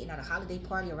meeting at a holiday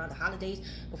party around the holidays.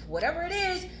 But for whatever it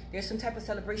is, there's some type of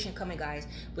celebration coming, guys.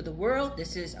 With the world,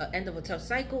 this is an end of a tough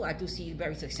cycle. I do see you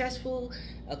very successful,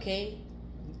 okay?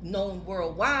 Known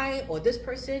worldwide, or this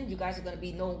person, you guys are going to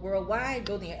be known worldwide,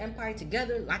 building your empire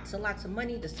together, lots and lots of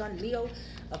money. The sun, Leo,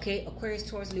 okay, Aquarius,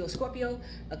 Taurus, Leo, Scorpio,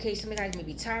 okay. Some of you guys may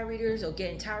be tarot readers, or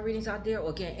getting tarot readings out there,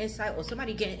 or getting insight, or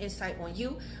somebody getting insight on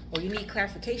you, or you need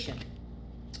clarification.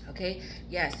 Okay,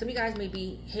 yeah, some of you guys may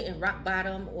be hitting rock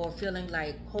bottom, or feeling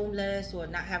like homeless, or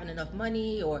not having enough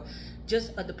money, or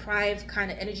just a deprived kind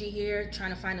of energy here,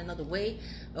 trying to find another way.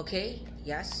 Okay,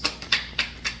 yes.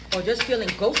 Or just feeling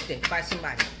ghosted by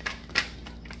somebody.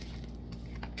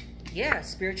 Yeah,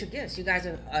 spiritual gifts. You guys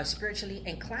are spiritually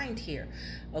inclined here.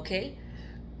 Okay?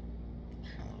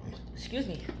 Excuse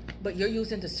me. But you're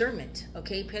using discernment.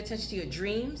 Okay? Pay attention to your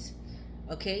dreams.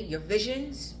 Okay? Your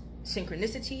visions.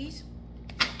 Synchronicities.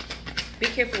 Be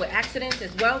careful with accidents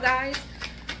as well, guys.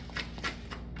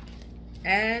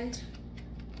 And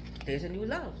there's a new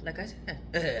love, like I said.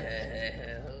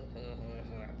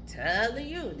 I'm telling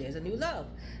you, there's a new love.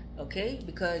 Okay,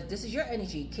 because this is your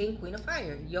energy, King, Queen of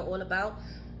Fire. You're all about,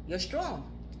 you're strong.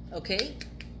 Okay,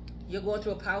 you're going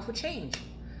through a powerful change.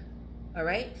 All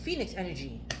right, Phoenix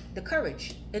energy, the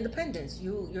courage, independence.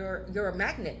 You're a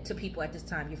magnet to people at this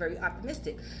time. You're very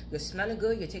optimistic. You're smelling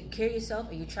good. You're taking care of yourself,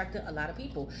 and you're attracting a lot of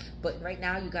people. But right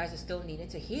now, you guys are still needing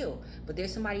to heal. But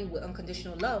there's somebody with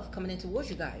unconditional love coming in towards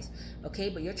you guys. Okay,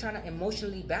 but you're trying to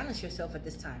emotionally balance yourself at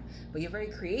this time. But you're very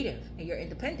creative, and you're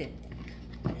independent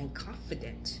and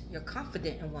confident. You're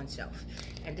confident in oneself,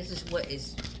 and this is what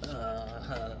is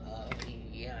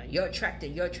yeah, you're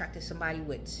attracting somebody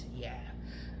with, yeah,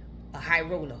 a high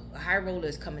roller. A high roller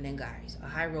is coming in, guys. A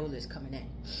high roller is coming in.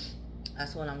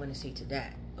 That's what I'm going to say to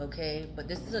that. Okay, but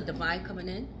this is a divine coming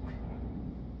in.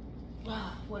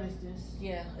 What is this?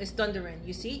 Yeah, it's thundering.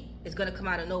 You see? It's going to come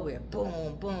out of nowhere.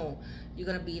 Boom, boom. You're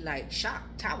going to be like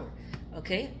shocked, tower.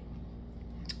 Okay?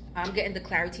 I'm getting the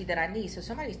clarity that I need. So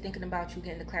somebody's thinking about you,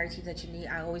 getting the clarity that you need.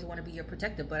 I always want to be your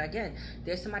protector. But again,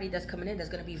 there's somebody that's coming in that's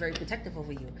going to be very protective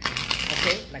over you.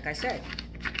 Okay? Like I said.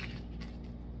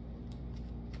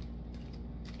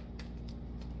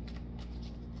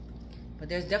 But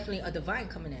there's definitely a divine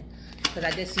coming in. Because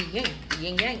I did see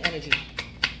yin-yang energy.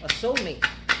 A soulmate.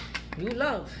 New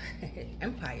love.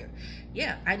 Empire.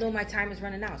 Yeah, I know my time is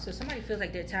running out. So somebody feels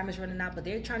like their time is running out, but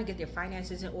they're trying to get their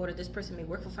finances in order. This person may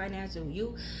work for finance or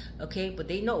you. Okay, but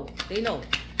they know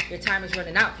their time is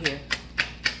running out here.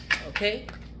 Okay?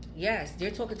 Yes,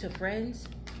 they're talking to friends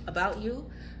about you.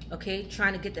 Okay,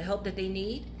 trying to get the help that they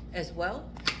need as well.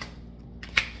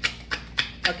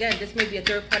 Again, this may be a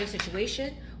third-party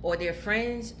situation, or their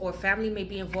friends or family may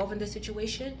be involved in this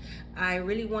situation. I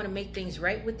really want to make things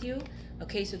right with you.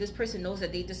 Okay, so this person knows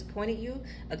that they disappointed you.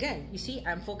 Again, you see,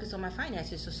 I'm focused on my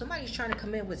finances. So somebody's trying to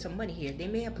come in with some money here. They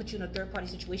may have put you in a third-party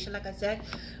situation, like I said,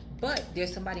 but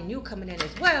there's somebody new coming in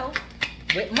as well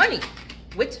with money.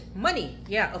 With money.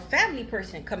 Yeah, a family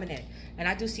person coming in. And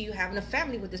I do see you having a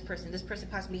family with this person. This person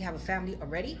possibly have a family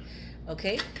already.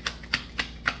 Okay,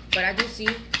 but I do see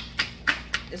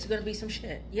this is going to be some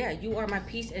shit. Yeah, you are my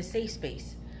peace and safe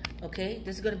space. Okay,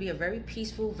 this is going to be a very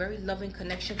peaceful, very loving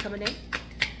connection coming in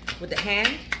with the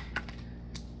hand.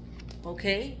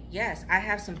 Okay, yes, I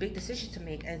have some big decisions to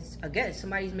make. And again,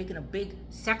 somebody's making a big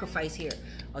sacrifice here.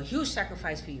 A huge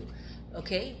sacrifice for you.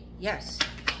 Okay, yes.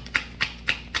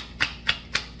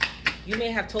 You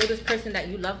may have told this person that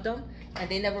you love them and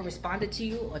they never responded to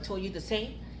you or told you the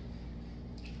same.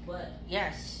 But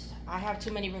yes, I have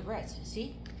too many regrets.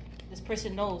 See? This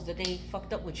person knows that they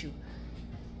fucked up with you.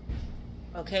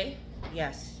 Okay?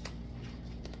 Yes.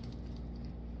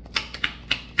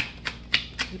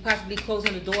 You possibly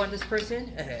closing the door on this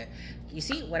person. You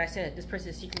see what I said? This person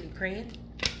is secretly praying.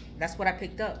 That's what I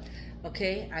picked up.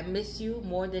 Okay? I miss you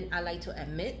more than I like to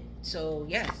admit. So,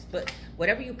 yes. But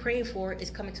whatever you're praying for is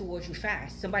coming towards you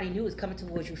fast. Somebody new is coming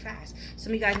towards you fast.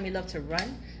 Some of you guys may love to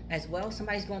run as well.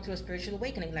 Somebody's going through a spiritual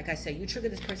awakening. Like I said, you trigger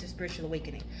this person's spiritual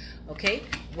awakening. Okay?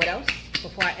 What else?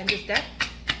 Before I end this deck.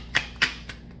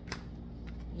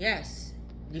 Yes.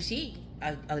 You see?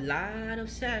 A lot of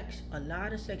sex. A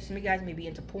lot of sex. Some of you guys may be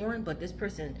into porn, but this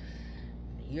person,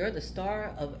 you're the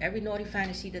star of every naughty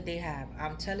fantasy that they have.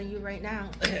 I'm telling you right now.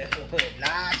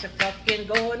 Lots of fucking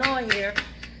going on here.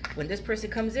 When this person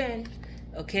comes in,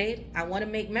 okay, I want to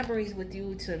make memories with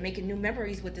you, to making new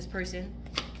memories with this person.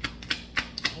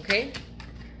 Okay?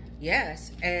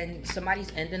 Yes. And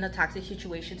somebody's ending a toxic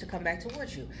situation to come back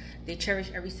towards you. They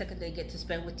cherish every second they get to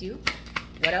spend with you.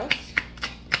 What else?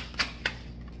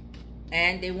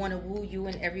 And they want to woo you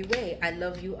in every way. I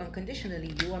love you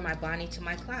unconditionally. You are my Bonnie to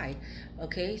my Clyde.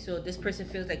 Okay? So this person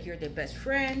feels like you're their best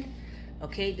friend.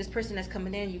 Okay, this person that's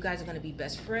coming in, you guys are going to be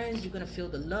best friends. You're going to feel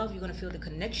the love. You're going to feel the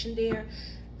connection there.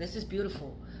 This is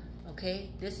beautiful.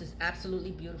 Okay, this is absolutely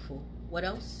beautiful. What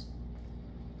else?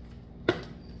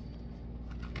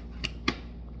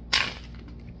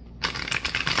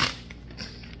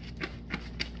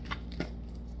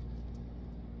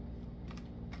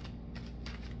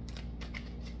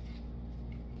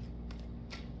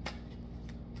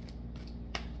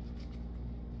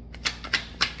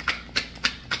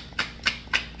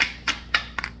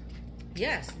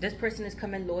 Yes, this person is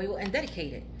coming loyal and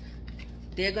dedicated.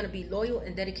 They're going to be loyal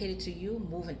and dedicated to you,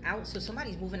 moving out. So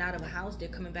somebody's moving out of a house. They're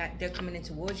coming back. They're coming in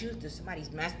towards you. There's somebody's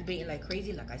masturbating like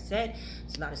crazy. Like I said,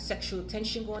 there's a lot of sexual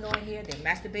tension going on here. They're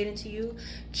masturbating to you.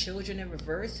 Children in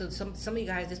reverse. So some of you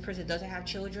guys, this person doesn't have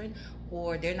children,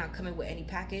 or they're not coming with any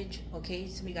package. Okay,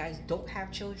 some of you guys don't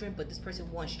have children, but this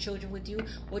person wants children with you.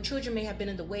 Or children may have been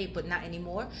in the way, but not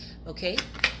anymore. Okay.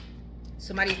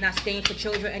 Somebody's not staying for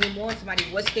children anymore.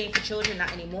 Somebody was staying for children,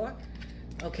 not anymore.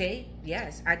 Okay,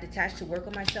 yes, I detached to work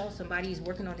on myself. Somebody is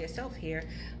working on their self here.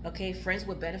 Okay, friends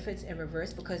with benefits in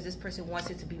reverse, because this person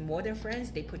wants it to be more than friends.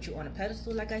 They put you on a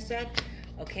pedestal, like I said.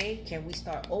 Okay, can we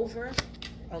start over?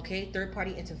 Okay,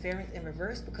 third-party interference in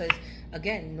reverse, because,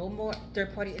 again, no more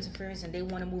third-party interference, and they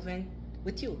want to move in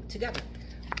with you together.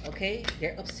 Okay,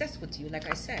 they're obsessed with you, like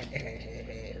I said.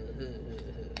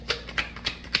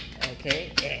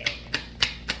 Okay,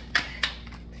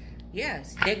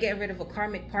 yes, they're getting rid of a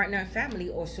karmic partner and family,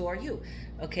 or so are you.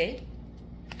 Okay.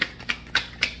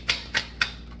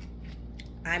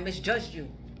 I misjudged you.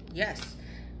 Yes.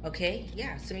 Okay.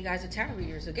 Yeah. Some of you guys are tarot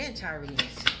readers. Again, tarot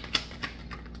readers.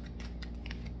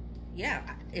 Yeah.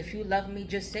 If you love me,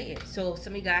 just say it. So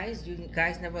some of you guys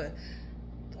never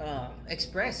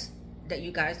expressed that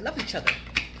you guys love each other.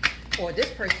 Or this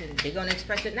person, they're going to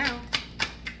express it now.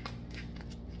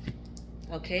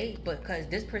 Okay, because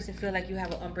this person feel like you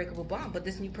have an unbreakable bond, but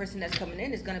this new person that's coming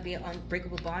in is going to be an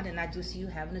unbreakable bond, and I do see you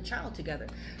having a child together.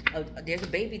 There's a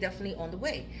baby definitely on the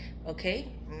way.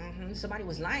 Okay, somebody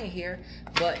was lying here,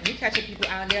 but you catching people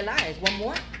out in their lives. One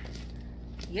more.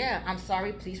 Yeah, I'm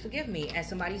sorry, please forgive me. And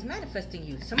somebody's manifesting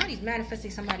you. Somebody's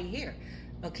manifesting somebody here.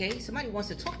 Okay, somebody wants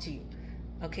to talk to you.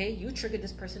 Okay, you triggered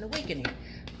this person awakening.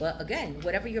 But again,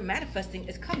 whatever you're manifesting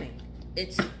is coming.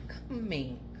 It's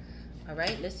coming. All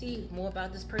right, let's see more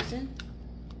about this person.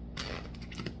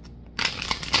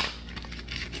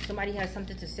 Somebody has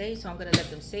something to say, so I'm going to let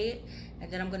them say it. And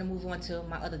then I'm going to move on to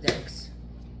my other decks.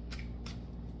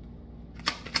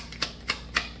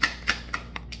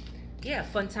 Yeah,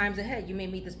 fun times ahead. You may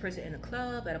meet this person in a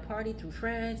club, at a party, through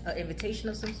friends, an invitation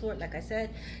of some sort. Like I said,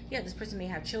 yeah, this person may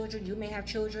have children. You may have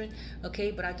children,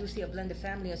 okay? But I do see a blended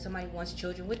family, or somebody wants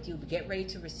children with you. Get ready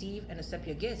to receive and accept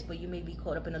your gifts, but you may be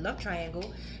caught up in a love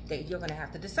triangle that you're going to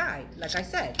have to decide. Like I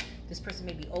said, this person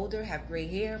may be older, have gray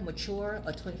hair, mature,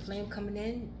 a twin flame coming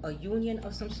in, a union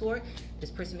of some sort.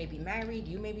 This person may be married.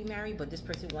 You may be married, but this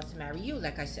person wants to marry you,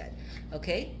 like I said,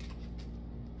 okay?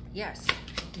 Yes,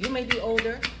 you may be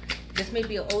older. This may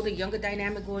be an older, younger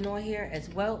dynamic going on here as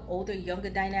well. Older, younger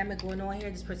dynamic going on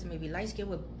here. This person may be light-skinned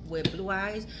with blue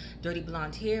eyes, dirty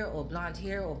blonde hair, or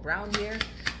brown hair.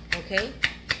 Okay?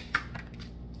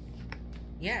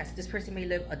 Yes, this person may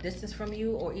live a distance from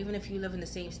you, or even if you live in the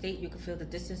same state, you can feel the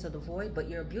distance of the void, but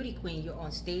you're a beauty queen. You're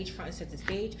on stage, front and center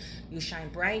stage. You shine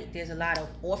bright. There's a lot of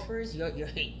offers.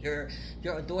 You're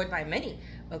adored by many.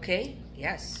 Okay?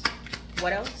 Yes.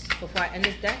 What else before I end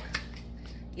this deck?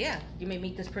 Yeah, you may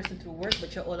meet this person through work,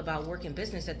 but you're all about work and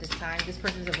business at this time. This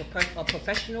person is a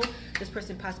professional. This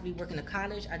person possibly working in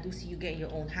college. I do see you getting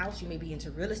your own house. You may be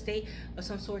into real estate of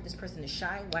some sort. This person is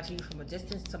shy, watching you from a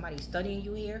distance. Somebody's studying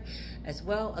you here as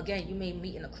well. Again, you may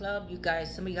meet in a club.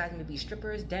 Some of you guys may be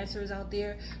strippers, dancers out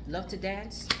there, love to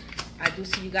dance. I do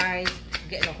see you guys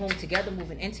getting a home together,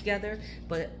 moving in together.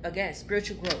 But again,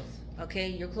 spiritual growth. Okay,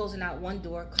 you're closing out one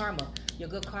door, karma. Your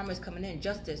good karma is coming in,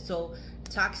 justice. So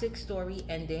toxic story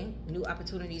ending, new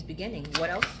opportunities beginning. What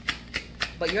else?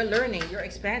 But you're learning, you're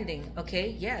expanding.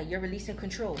 Okay, yeah, you're releasing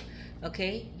control.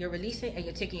 Okay, you're releasing and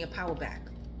you're taking your power back.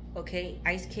 Okay,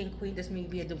 Ice King Queen, this may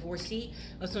be a divorcee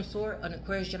of some sort, an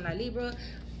Aquarius, Gemini, Libra.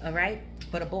 All right,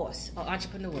 but a boss, an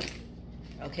entrepreneur.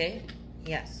 Okay,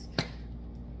 yes.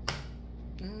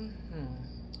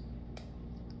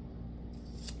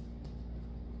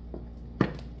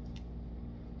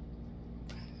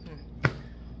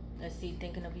 Let's see,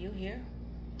 thinking of you here.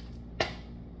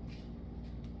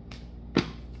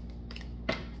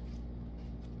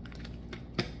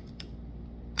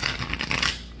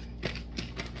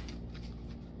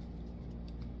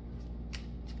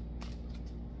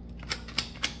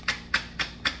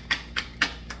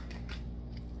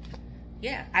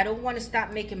 Yeah, I don't want to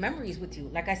stop making memories with you.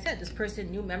 Like I said, this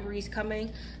person, new memories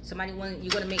coming. You're going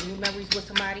to make new memories with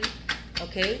somebody.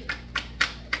 Okay.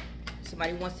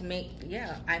 Somebody wants to make,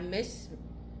 yeah, I miss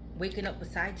waking up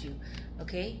beside you.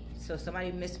 Okay. So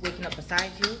somebody miss waking up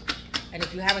beside you. And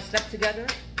if you haven't slept together,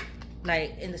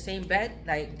 like in the same bed,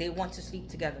 like they want to sleep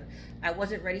together. I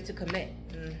wasn't ready to commit.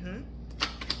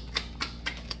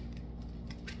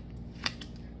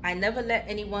 I never let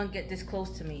anyone get this close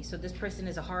to me. So this person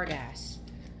is a hard ass.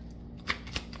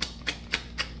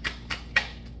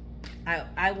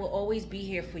 I will always be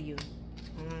here for you.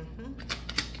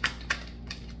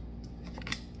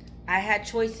 I had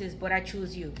choices, but I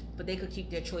choose you. But they could keep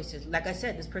their choices. Like I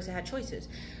said, this person had choices.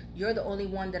 You're the only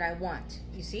one that I want.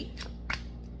 You see?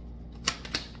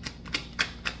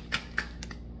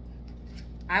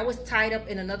 I was tied up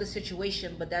in another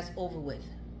situation, but that's over with.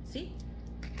 See?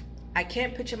 I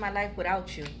can't picture my life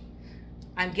without you.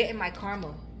 I'm getting my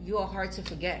karma. You are hard to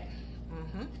forget.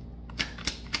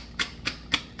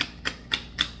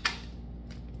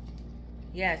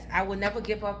 Yes, I will never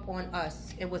give up on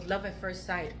us. It was love at first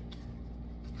sight.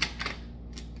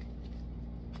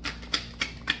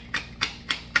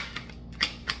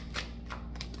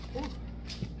 Ooh.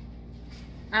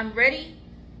 I'm ready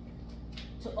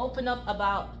to open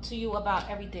up to you about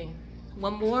everything.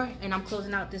 One more, and I'm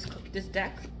closing out this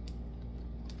deck.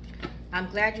 I'm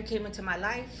glad you came into my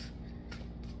life.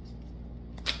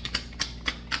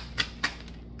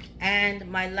 And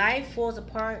my life falls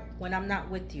apart when I'm not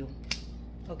with you.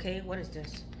 Okay, what is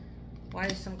this? Why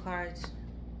is some cards?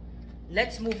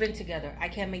 Let's move in together. I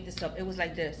can't make this up. It was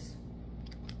like this.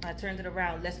 I turned it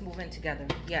around. Let's move in together.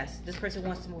 Yes, this person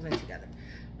wants to move in together.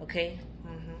 Okay.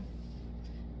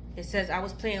 It says, I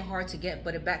was playing hard to get,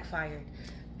 but it backfired.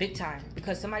 Big time.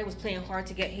 Because somebody was playing hard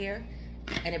to get here.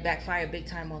 and it backfired big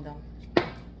time on them.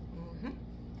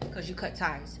 Because you cut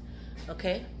ties.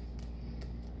 Okay?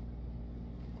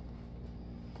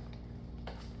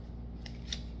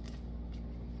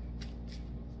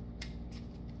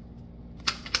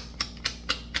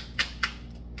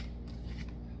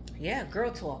 Yeah,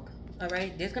 girl talk. All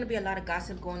right, there's gonna be a lot of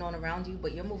gossip going on around you,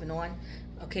 but you're moving on.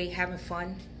 Okay, having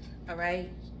fun. All right,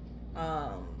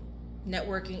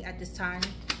 networking at this time.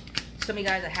 Some of you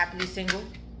guys are happily single.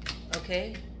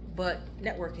 Okay, but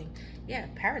networking. Yeah,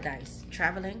 paradise,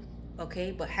 traveling.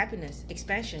 Okay, but happiness,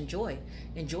 expansion, joy,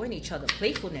 enjoying each other,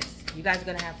 playfulness. You guys are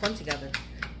gonna have fun together.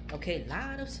 Okay,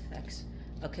 lot of sex.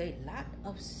 Okay, lot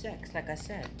of sex. Like I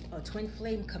said, a twin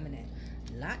flame coming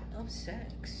in. Lot of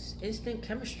sex, instant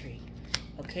chemistry.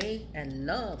 Okay, and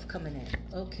love coming in.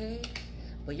 Okay,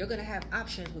 but you're gonna have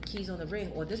options with keys on the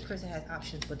ring, or this person has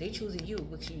options, but they choosing you.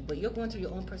 But you're going through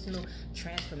your own personal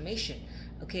transformation.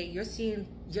 Okay, you're seeing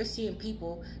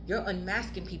people. You're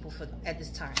unmasking people at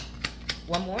this time.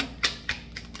 One more.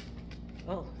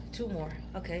 Oh, two more.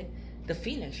 Okay, the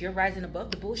Phoenix. You're rising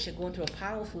above the bullshit, going through a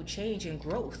powerful change and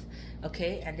growth.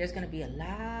 Okay, and there's gonna be a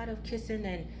lot of kissing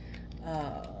and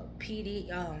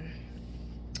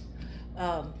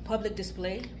public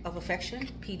display of affection,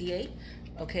 PDA.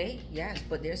 Okay, yes,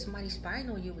 but there's somebody spying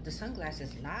on you with the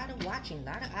sunglasses. A lot of watching, a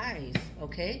lot of eyes.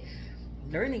 Okay,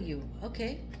 learning you.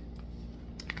 Okay,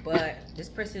 but this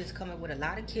person is coming with a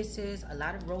lot of kisses, a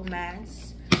lot of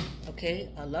romance. Okay,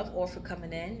 a love offer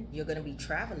coming in. You're gonna be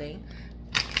traveling.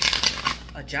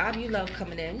 A job you love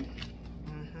coming in.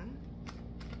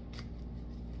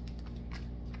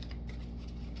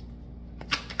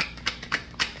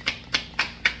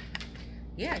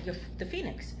 Yeah, you're the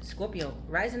Phoenix, Scorpio,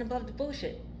 rising above the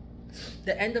bullshit.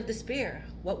 The end of despair.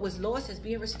 What was lost is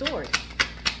being restored.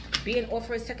 Being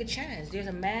offered a second chance. There's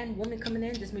a man, woman coming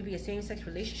in. This may be a same-sex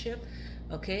relationship.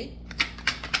 Okay.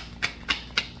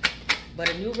 But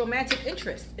a new romantic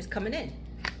interest is coming in.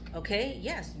 Okay,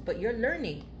 yes, but you're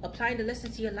learning, applying the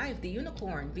lessons to your life. The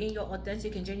unicorn, being your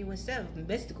authentic and genuine self,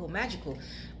 mystical, magical,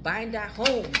 buying that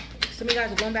home. Some of you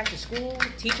guys are going back to school,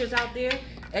 teachers out there,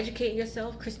 educating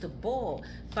yourself, crystal ball,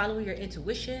 following your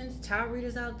intuitions, tarot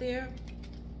readers out there.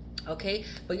 Okay,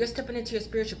 but you're stepping into your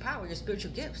spiritual power, your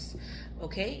spiritual gifts.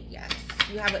 Okay, yes,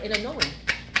 you have an inner knowing.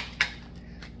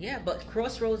 Yeah, but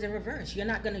crossroads in reverse. You're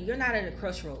not at a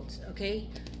crossroads. Okay,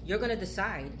 you're gonna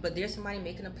decide, but there's somebody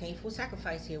making a painful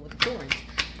sacrifice here with the thorns.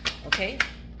 Okay,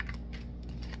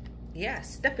 yeah,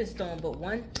 stepping stone, but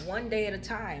one day at a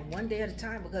time,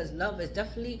 because love is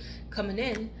definitely coming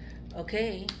in.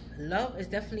 Okay, love is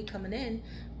definitely coming in,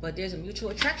 but there's a mutual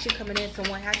attraction coming in.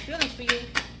 Someone has feelings for you.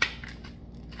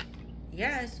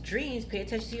 Yes, dreams. Pay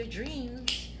attention to your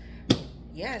dreams.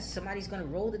 Yes, somebody's gonna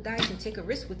roll the dice and take a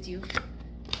risk with you.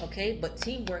 Okay, but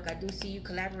teamwork, I do see you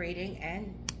collaborating,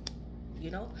 and you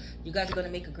know, you guys are going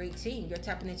to make a great team. You're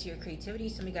tapping into your creativity.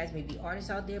 Some of you guys may be artists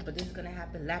out there, but this is going to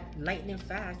happen lightning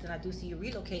fast, and I do see you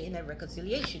relocating that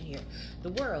reconciliation here.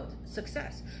 The world,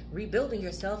 success, rebuilding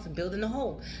yourself and building a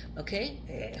home. Okay,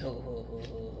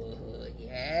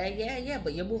 yeah,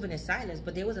 but you're moving in silence,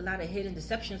 but there was a lot of hidden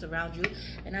deceptions around you,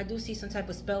 and I do see some type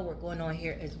of spell work going on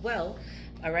here as well.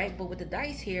 All right, but with the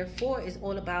dice here, 4 is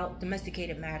all about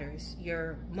domesticated matters,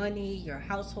 your money, your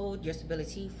household, your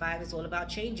stability. 5 is all about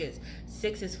changes.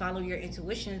 6 is follow your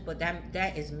intuition, but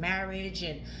that is marriage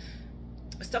and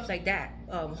stuff like that.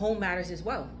 Home matters as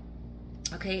well.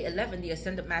 Okay, 11, the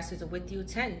ascendant masters are with you.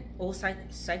 10, old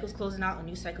cycles closing out, a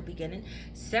new cycle beginning.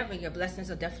 7, your blessings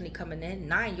are definitely coming in.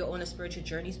 9, you're on a spiritual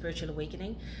journey, spiritual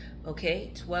awakening.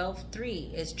 Okay, 12,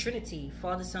 3 is Trinity,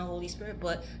 Father, Son, Holy Spirit,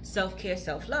 but self-care,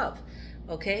 self-love.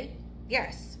 Okay,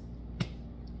 yes,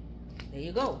 there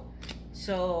you go.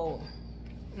 So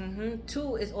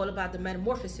 2 is all about the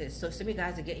metamorphosis. So some of you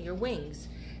guys are getting your wings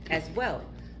as well.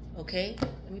 Okay,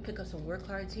 let me pick up some word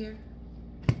cards here.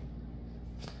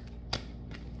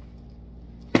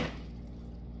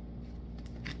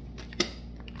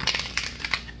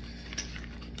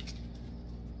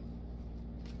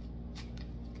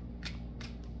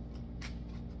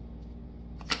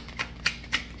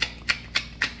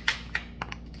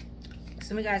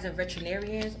 Some of you guys are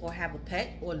veterinarians or have a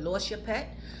pet or lost your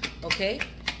pet. Okay,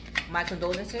 my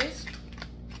condolences.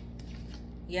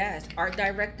 Yes, art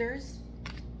directors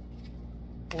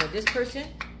or this person.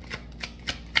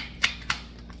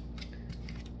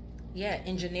 Yeah,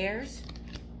 engineers.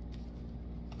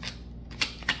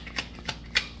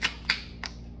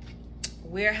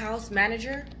 Warehouse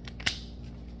manager.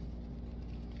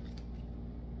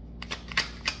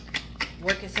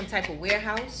 Work in some type of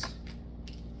warehouse.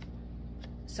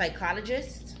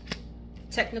 Psychologist,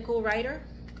 technical writer,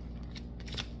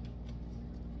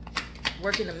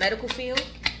 work in the medical field.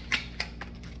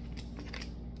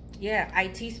 Yeah,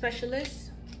 IT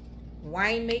specialist,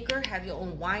 winemaker, have your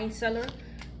own wine cellar.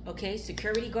 Okay,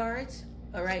 security guards,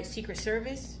 all right, Secret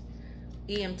Service,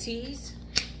 EMTs,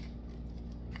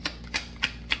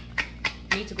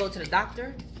 need to go to the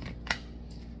doctor,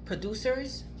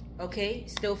 producers, okay,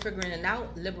 still figuring it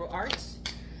out, liberal arts,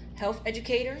 health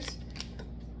educators,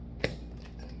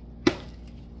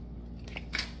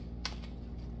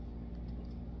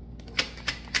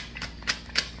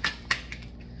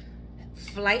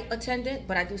 flight attendant,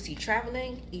 but I do see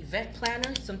traveling, event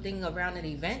planner, something around an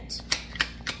event,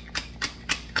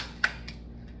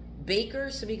 baker,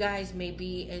 some of you guys may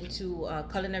be into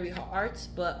culinary arts,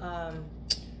 but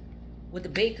with the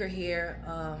baker here,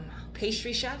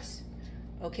 pastry chefs,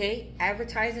 okay,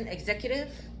 advertising executive,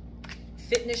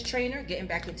 fitness trainer, getting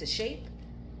back into shape,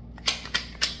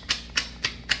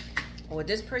 or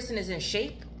this person is in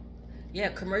shape. Yeah,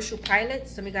 commercial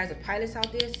pilots, some of you guys are pilots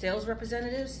out there, sales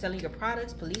representatives, selling your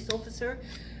products, police officer,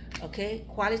 okay,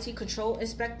 quality control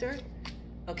inspector,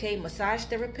 okay, massage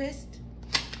therapist,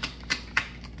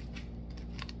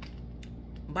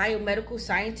 biomedical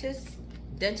scientist,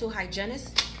 dental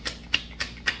hygienist,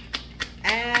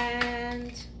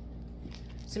 and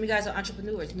some of you guys are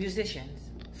entrepreneurs, musicians,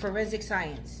 forensic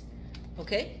science,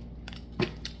 okay?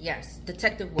 Yes,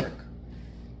 detective work.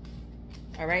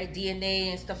 All right, DNA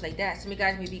and stuff like that. Some of you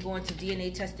guys may be going to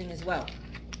DNA testing as well.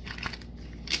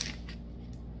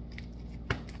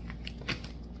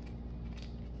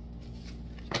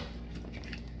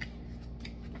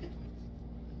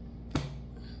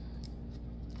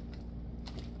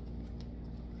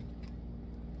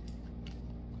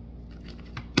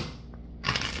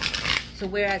 So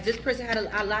whereas this person had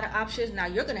a lot of options, now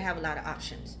you're going to have a lot of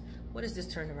options. What is this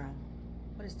turnaround?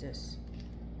 What is this?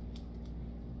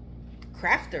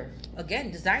 Crafter,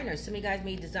 again, designer. Some of you guys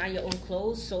may design your own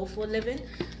clothes, sew for a living,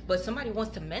 but somebody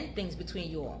wants to mend things between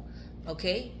you all,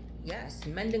 okay? Yes,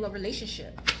 mending a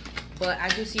relationship. But I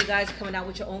do see you guys coming out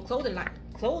with your own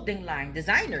clothing line,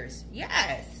 designers.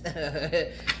 Yes.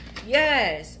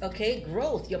 Yes, okay,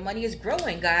 growth. Your money is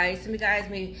growing, guys. Some of you guys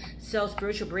may sell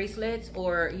spiritual bracelets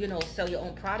or, you know, sell your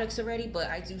own products already, but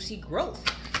I do see growth.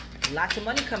 Lots of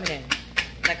money coming in.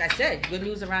 Like I said, good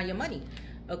news around your money.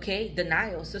 Okay,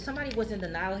 denial. So somebody was in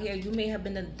denial here. You may have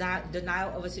been in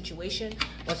denial of a situation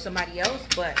or somebody else,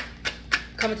 but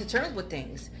coming to terms with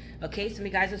things. Okay, some of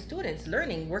you guys are students,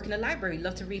 learning, work in the library,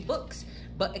 love to read books,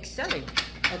 but excelling.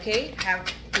 Okay, have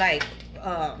like,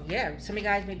 yeah, some of you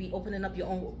guys may be opening up your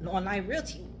own online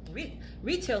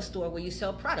retail store where you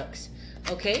sell products.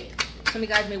 Okay, some of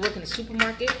you guys may work in a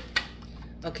supermarket.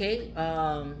 Okay,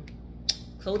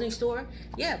 clothing store.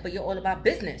 Yeah, but you're all about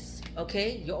business.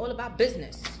 Okay, you're all about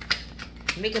business,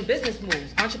 making business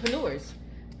moves, entrepreneurs.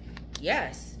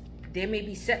 Yes, there may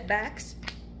be setbacks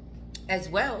as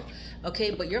well,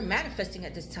 okay, but you're manifesting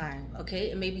at this time. Okay,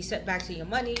 it may be setbacks in your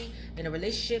money, in a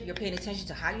relationship. You're paying attention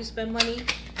to how you spend money.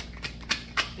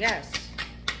 Yes,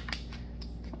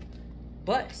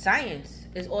 but science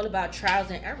is all about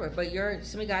trials and error, but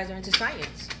some of you guys are into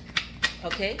science.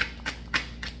 Okay,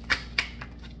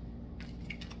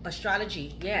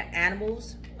 astrology. Yeah,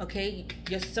 animals. Okay,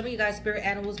 some of you guys spirit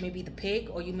animals may be the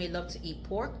pig, or you may love to eat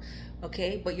pork.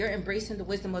 Okay, but you're embracing the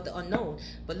wisdom of the unknown.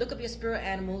 But look up your spirit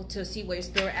animal to see where your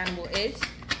spirit animal is.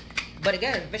 But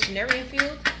again, veterinarian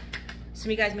field, some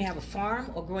of you guys may have a farm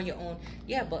or growing your own.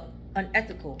 Yeah, but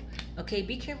unethical. Okay,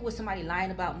 be careful with somebody lying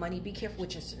about money. Be careful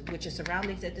with your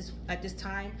surroundings at this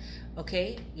time.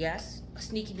 Okay, yes,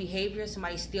 sneaky behavior,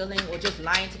 somebody stealing or just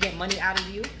lying to get money out of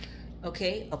you.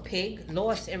 Okay, a pig,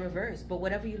 lost in reverse, but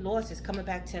whatever you lost is coming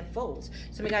back tenfold.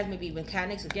 Some of you guys may be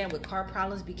mechanics, again, with car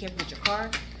problems. Be careful with your car.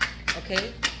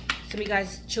 Okay, some of you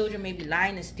guys, children may be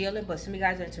lying and stealing, but some of you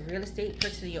guys are into real estate,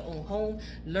 purchasing your own home,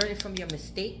 learning from your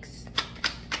mistakes.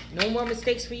 No more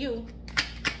mistakes for you.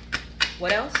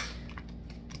 What else?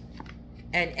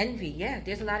 And envy. Yeah,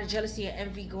 there's a lot of jealousy and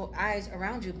envy eyes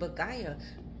around you, but Gaia,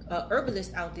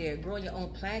 herbalist out there, growing your own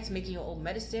plants, making your own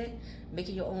medicine,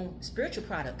 making your own spiritual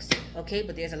products. Okay,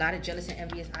 but there's a lot of jealous and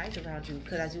envious eyes around you,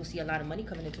 because I do see a lot of money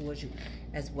coming in towards you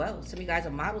as well. Some of you guys are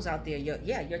models out there.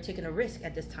 You're taking a risk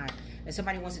at this time, and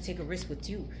somebody wants to take a risk with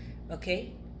you.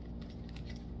 Okay,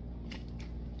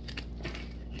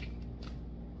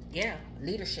 yeah,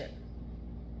 leadership.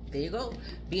 There you go,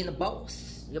 being the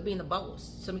boss. You're being the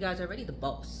boss. Some of you guys are already the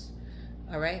boss.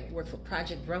 All right, work for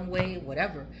Project Runway,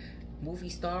 whatever, movie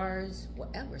stars,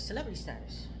 whatever, celebrity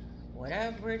status,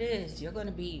 whatever it is, you're going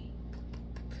to be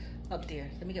up there.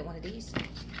 Let me get one of these,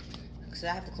 because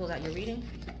I have to close out your reading.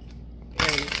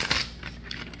 Aries.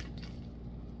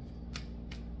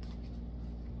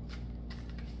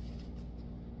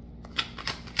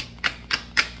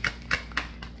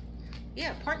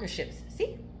 partnerships.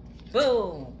 See?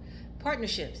 Boom.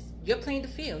 Partnerships. You're playing the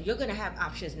field. You're going to have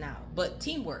options now. But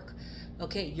teamwork.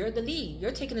 Okay? You're the lead.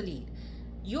 You're taking the lead.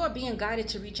 You are being guided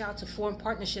to reach out to form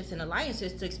partnerships and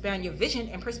alliances to expand your vision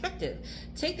and perspective.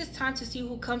 Take this time to see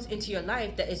who comes into your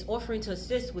life that is offering to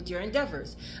assist with your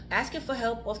endeavors. Asking for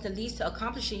help often leads to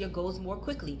accomplishing your goals more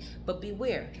quickly. But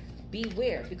beware.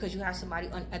 Beware, because you have somebody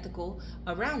unethical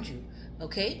around you.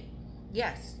 Okay?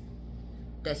 Yes.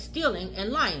 That's stealing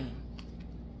and lying.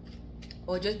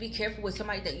 Or just be careful with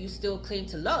somebody that you still claim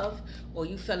to love or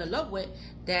you fell in love with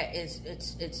that is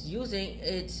it's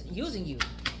using you.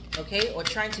 Okay, or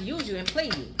trying to use you and play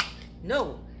you.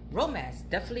 No, romance,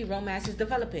 definitely romance is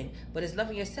developing, but it's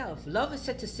loving yourself. Love is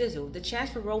set to sizzle. The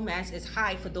chance for romance is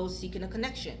high for those seeking a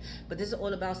connection, but this is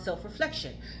all about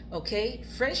self-reflection. Okay,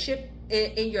 friendship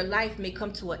in your life may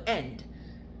come to an end.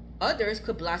 Others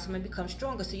could blossom and become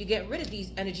stronger, so you get rid of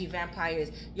these energy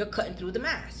vampires. You're cutting through the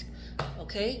mask.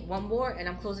 Okay, one more and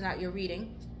I'm closing out your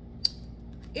reading.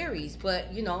 Aries,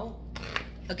 but you know,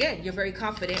 again, you're very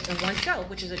confident in oneself,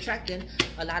 which is attracting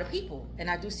a lot of people. And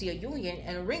I do see a union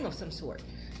and a ring of some sort.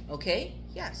 Okay?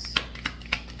 Yes.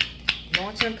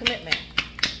 Long-term commitment.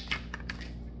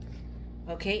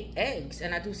 Okay? Eggs.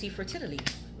 And I do see fertility.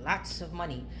 Lots of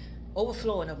money.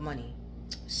 Overflowing of money.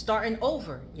 Starting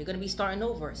over. You're going to be starting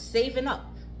over. Saving up.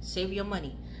 Save your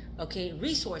money. Okay?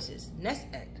 Resources. Nest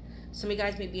egg. Some of you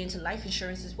guys may be into life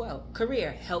insurance as well.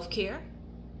 Career. Healthcare.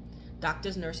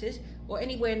 Doctors, nurses, or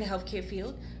anywhere in the healthcare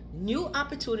field, new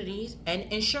opportunities, and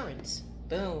insurance.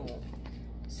 Boom.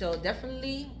 So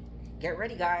definitely get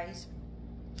ready, guys.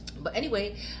 But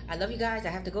anyway, I love you guys. I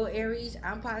have to go, Aries.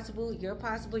 I'm possible. You're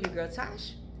possible. Your girl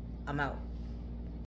Tosh. I'm out.